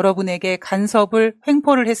국정원이 여러분에게 간섭을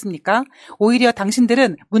횡포를 했습니까? 오히려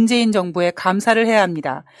당신들은 문재인 정부에 감사를 해야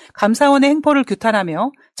합니다. 감사원의 행포를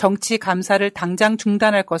규탄하며 정치 감사를 당장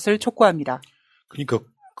중단할 것을 촉구합니다. 그러니까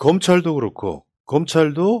검찰도 그렇고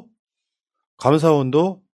검찰도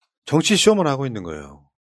감사원도 정치 쇼만 하고 있는 거예요.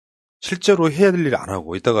 실제로 해야 될 일 안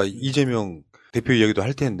하고 이따가 이재명 대표 이야기도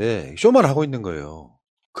할 텐데 쇼만 하고 있는 거예요.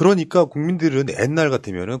 그러니까 국민들은 옛날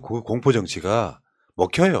같으면은 그 공포 정치가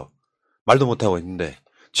먹혀요. 말도 못 하고 있는데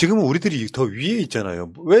지금은 우리들이 더 위에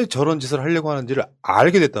있잖아요. 왜 저런 짓을 하려고 하는지를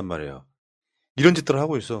알게 됐단 말이에요. 이런 짓들을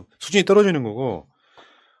하고 있어. 수준이 떨어지는 거고.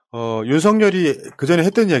 윤석열이 그 전에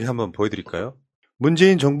했던 이야기 한번 보여드릴까요?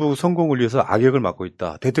 문재인 정부 성공을 위해서 악역을 맡고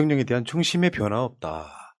있다. 대통령에 대한 충심의 변화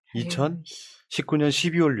없다. 2019년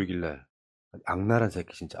 12월 6일날 악랄한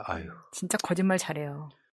새끼 진짜. 아유. 진짜 거짓말 잘해요.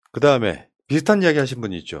 그 다음에 비슷한 이야기 하신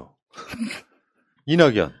분이 있죠.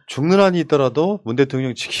 이낙연 죽는 한이 있더라도 문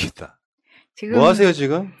대통령 지키겠다. 지금 뭐 하세요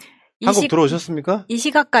지금? 한국 들어오셨습니까? 이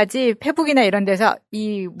시각까지 페북이나 이런 데서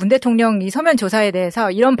이 문 대통령 이 서면 조사에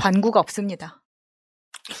대해서 이런 반구가 없습니다.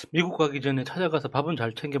 미국 가기 전에 찾아가서 밥은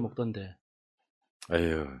잘 챙겨 먹던데.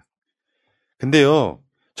 에휴. 근데요,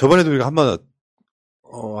 저번에도 우리가 한번,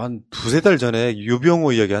 한 두세 달 전에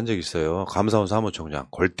유병호 이야기 한 적 있어요. 감사원 사무총장.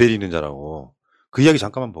 골 때리는 자라고. 그 이야기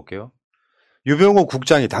잠깐만 볼게요. 유병호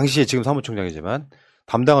국장이 당시에 지금 사무총장이지만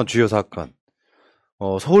담당한 주요 사건,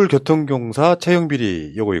 서울교통공사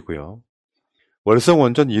채용비리 요거 있고요.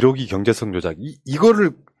 월성원전 1호기 경제성 조작.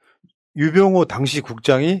 이거를 유병호 당시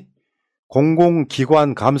국장이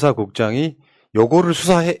공공기관 감사국장이 요거를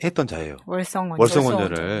수사했던 자예요.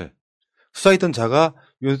 월성원전을 수사했던 자가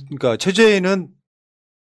그러니까 최재해는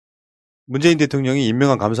문재인 대통령이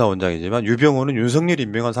임명한 감사원장이지만 유병호는 윤석열이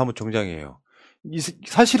임명한 사무총장이에요.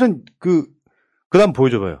 사실은 그다음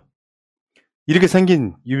보여줘봐요. 이렇게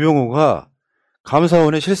생긴 유병호가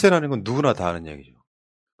감사원의 실세라는 건 누구나 다 아는 얘기죠.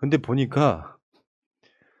 근데 보니까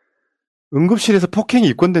응급실에서 폭행이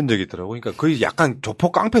입건된 적이 있더라고. 그러니까 거의 약간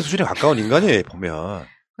조폭 깡패 수준에 가까운 인간이에요, 보면.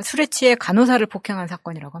 술에 취해 간호사를 폭행한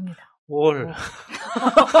사건이라고 합니다. 와.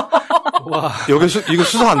 이거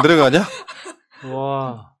수사 안 들어가냐?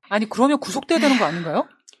 와. 아니, 그러면 구속돼야 되는 거 아닌가요?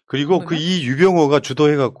 그리고 이 유병호가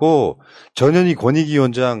주도해갖고 전현희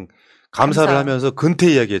권익위원장 감사를 하면서 근태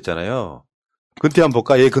이야기 했잖아요. 근태 한번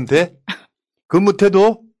볼까? 근태?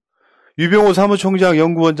 근무태도 유병호 사무총장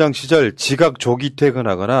연구원장 시절 지각 조기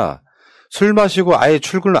퇴근하거나 술 마시고 아예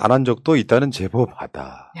출근을 안 한 적도 있다는 제보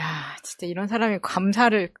받아. 야, 진짜 이런 사람이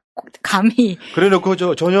감사를 감히.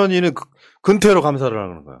 그래놓고 전현희는 근태로 감사를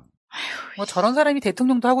하는 거야. 뭐 저런 사람이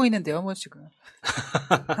대통령도 하고 있는데요, 뭐 지금.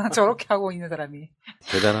 저렇게 하고 있는 사람이.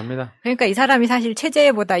 대단합니다. 그러니까 이 사람이 사실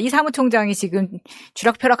최재해보다 이 사무총장이 지금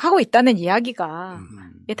쥐락펴락하고 있다는 이야기가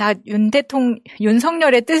이게 다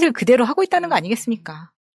윤석열의 뜻을 그대로 하고 있다는 거 아니겠습니까?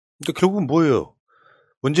 그러니까 결국은 뭐예요?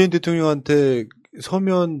 문재인 대통령한테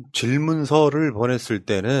서면 질문서를 보냈을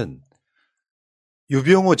때는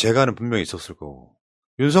유병호 재가는 분명히 있었을 거고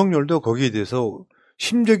윤석열도 거기에 대해서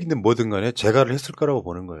심적이든 뭐든 간에 재가를 했을 거라고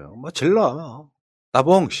보는 거예요. 뭐 질러.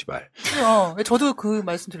 따봉 씨발. 저도 그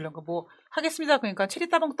말씀 드리려고 뭐 하겠습니다. 그러니까 체리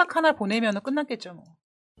따봉 딱 하나 보내면 끝났겠죠. 뭐.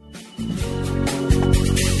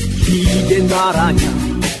 이게 나라냐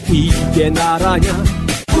이게 나라냐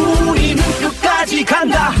우리는 끝까지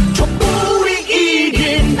간다 촛불이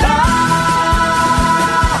이긴다.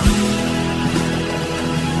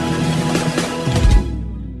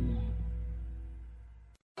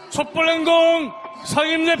 촛불행동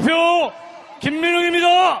상임대표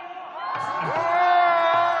김민웅입니다.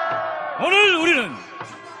 오늘 우리는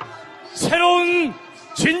새로운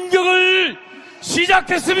진격을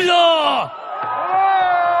시작했습니다.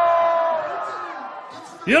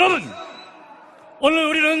 여러분, 오늘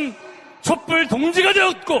우리는 촛불 동지가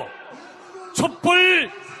되었고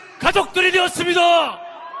촛불 가족들이 되었습니다.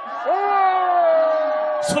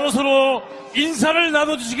 서로서로 인사를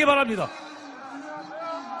나눠주시기 바랍니다.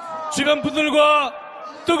 주변 분들과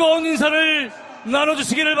뜨거운 인사를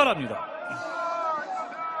나눠주시기를 바랍니다.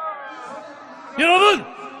 여러분,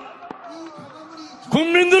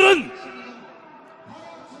 국민들은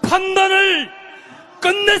판단을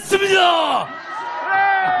끝냈습니다.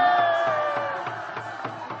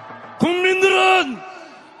 국민들은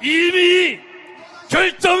이미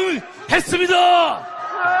결정했습니다.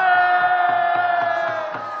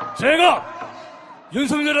 제가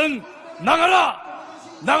윤석열은 나가라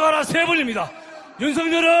세 번입니다.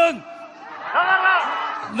 윤석열은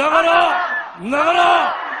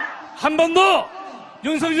나가라 한 번 더.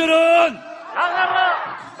 윤석열은 나가라.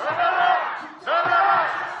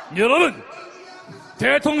 여러분,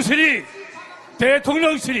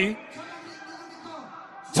 대통령실이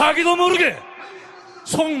자기도 모르게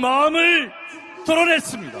속마음을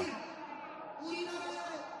드러냈습니다.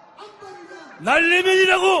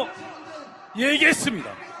 날리면이라고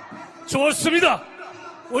얘기했습니다. 좋습니다.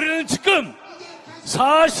 우리는 지금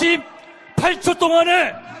 48초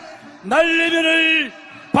동안에 날리면을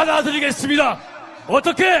받아들이겠습니다.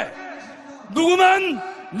 어떻게? 누구만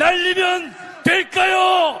날리면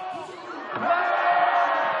될까요?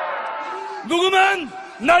 누구만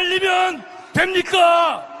날리면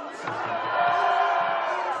됩니까?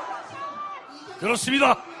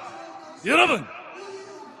 그렇습니다. 여러분,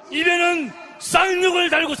 입에는 쌍욕을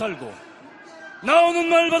달고 살고 나오는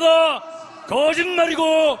말마다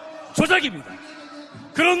거짓말이고 조작입니다.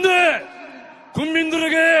 그런데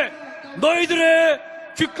국민들에게 너희들의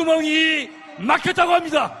귓구멍이 막혔다고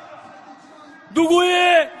합니다.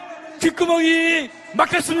 누구의 귓구멍이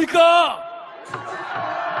막혔습니까?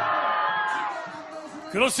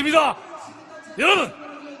 그렇습니다. 여러분,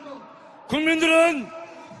 국민들은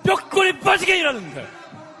뼈골이 빠지게 일하는데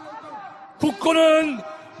국고는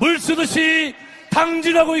물 쓰듯이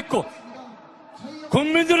당진하고 있고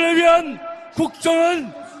국민들을 위한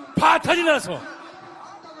국정은 파탄이 나서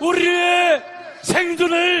우리의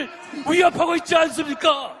생존을 위협하고 있지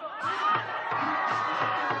않습니까?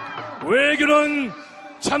 외교는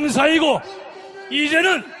참사이고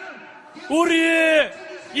이제는 우리의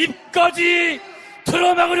입까지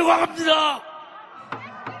틀어막으려고 합니다.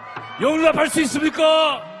 용납할 수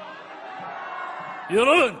있습니까?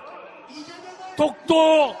 여러분,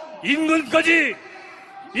 독도 인근까지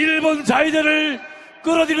일본 자위대를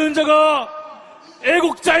끌어들이는 자가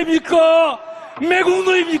애국자입니까?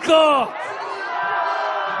 매국노입니까?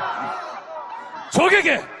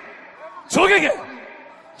 적에게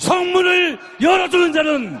성문을 열어주는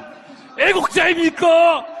자는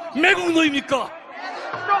애국자입니까? 매국노입니까?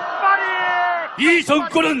 이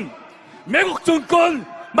정권은 매국 정권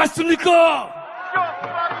맞습니까?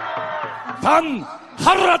 단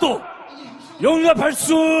하루라도 용납할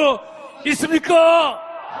수 있습니까?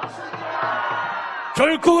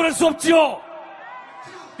 결코 그럴 수 없지요.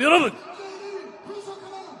 여러분,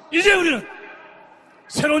 이제 우리는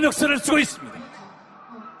새로운 역사를 쓰고 있습니다.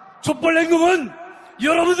 촛불 행동은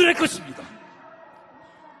여러분들의 것입니다.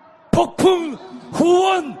 폭풍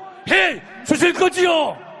후원해 주실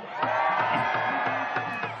거지요?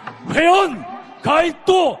 회원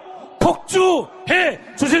가입도 폭주해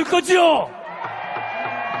주실 거지요?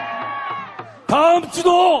 다음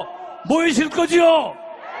주도 모이실 거지요?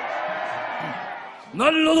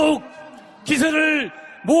 날로독 기세를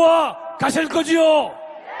모아 가실 거지요?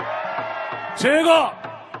 제가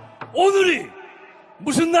오늘이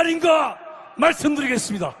무슨 날인가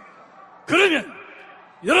말씀드리겠습니다. 그러면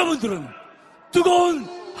여러분들은 뜨거운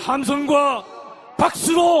함성과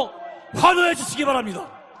박수로 환호해 주시기 바랍니다.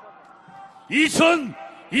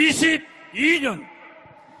 2022년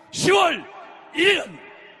 10월 1일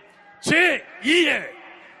제2회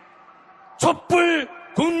촛불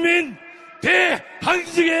국민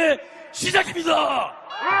대항쟁의 시작입니다.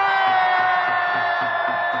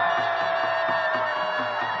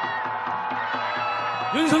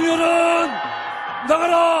 윤석열은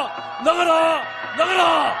나가라! 나가라!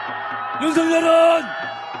 나가라! 윤석열은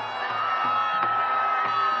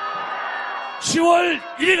 10월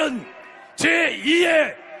 1일은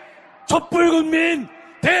제2회 촛불국민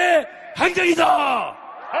대항쟁이다!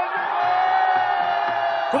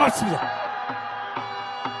 고맙습니다.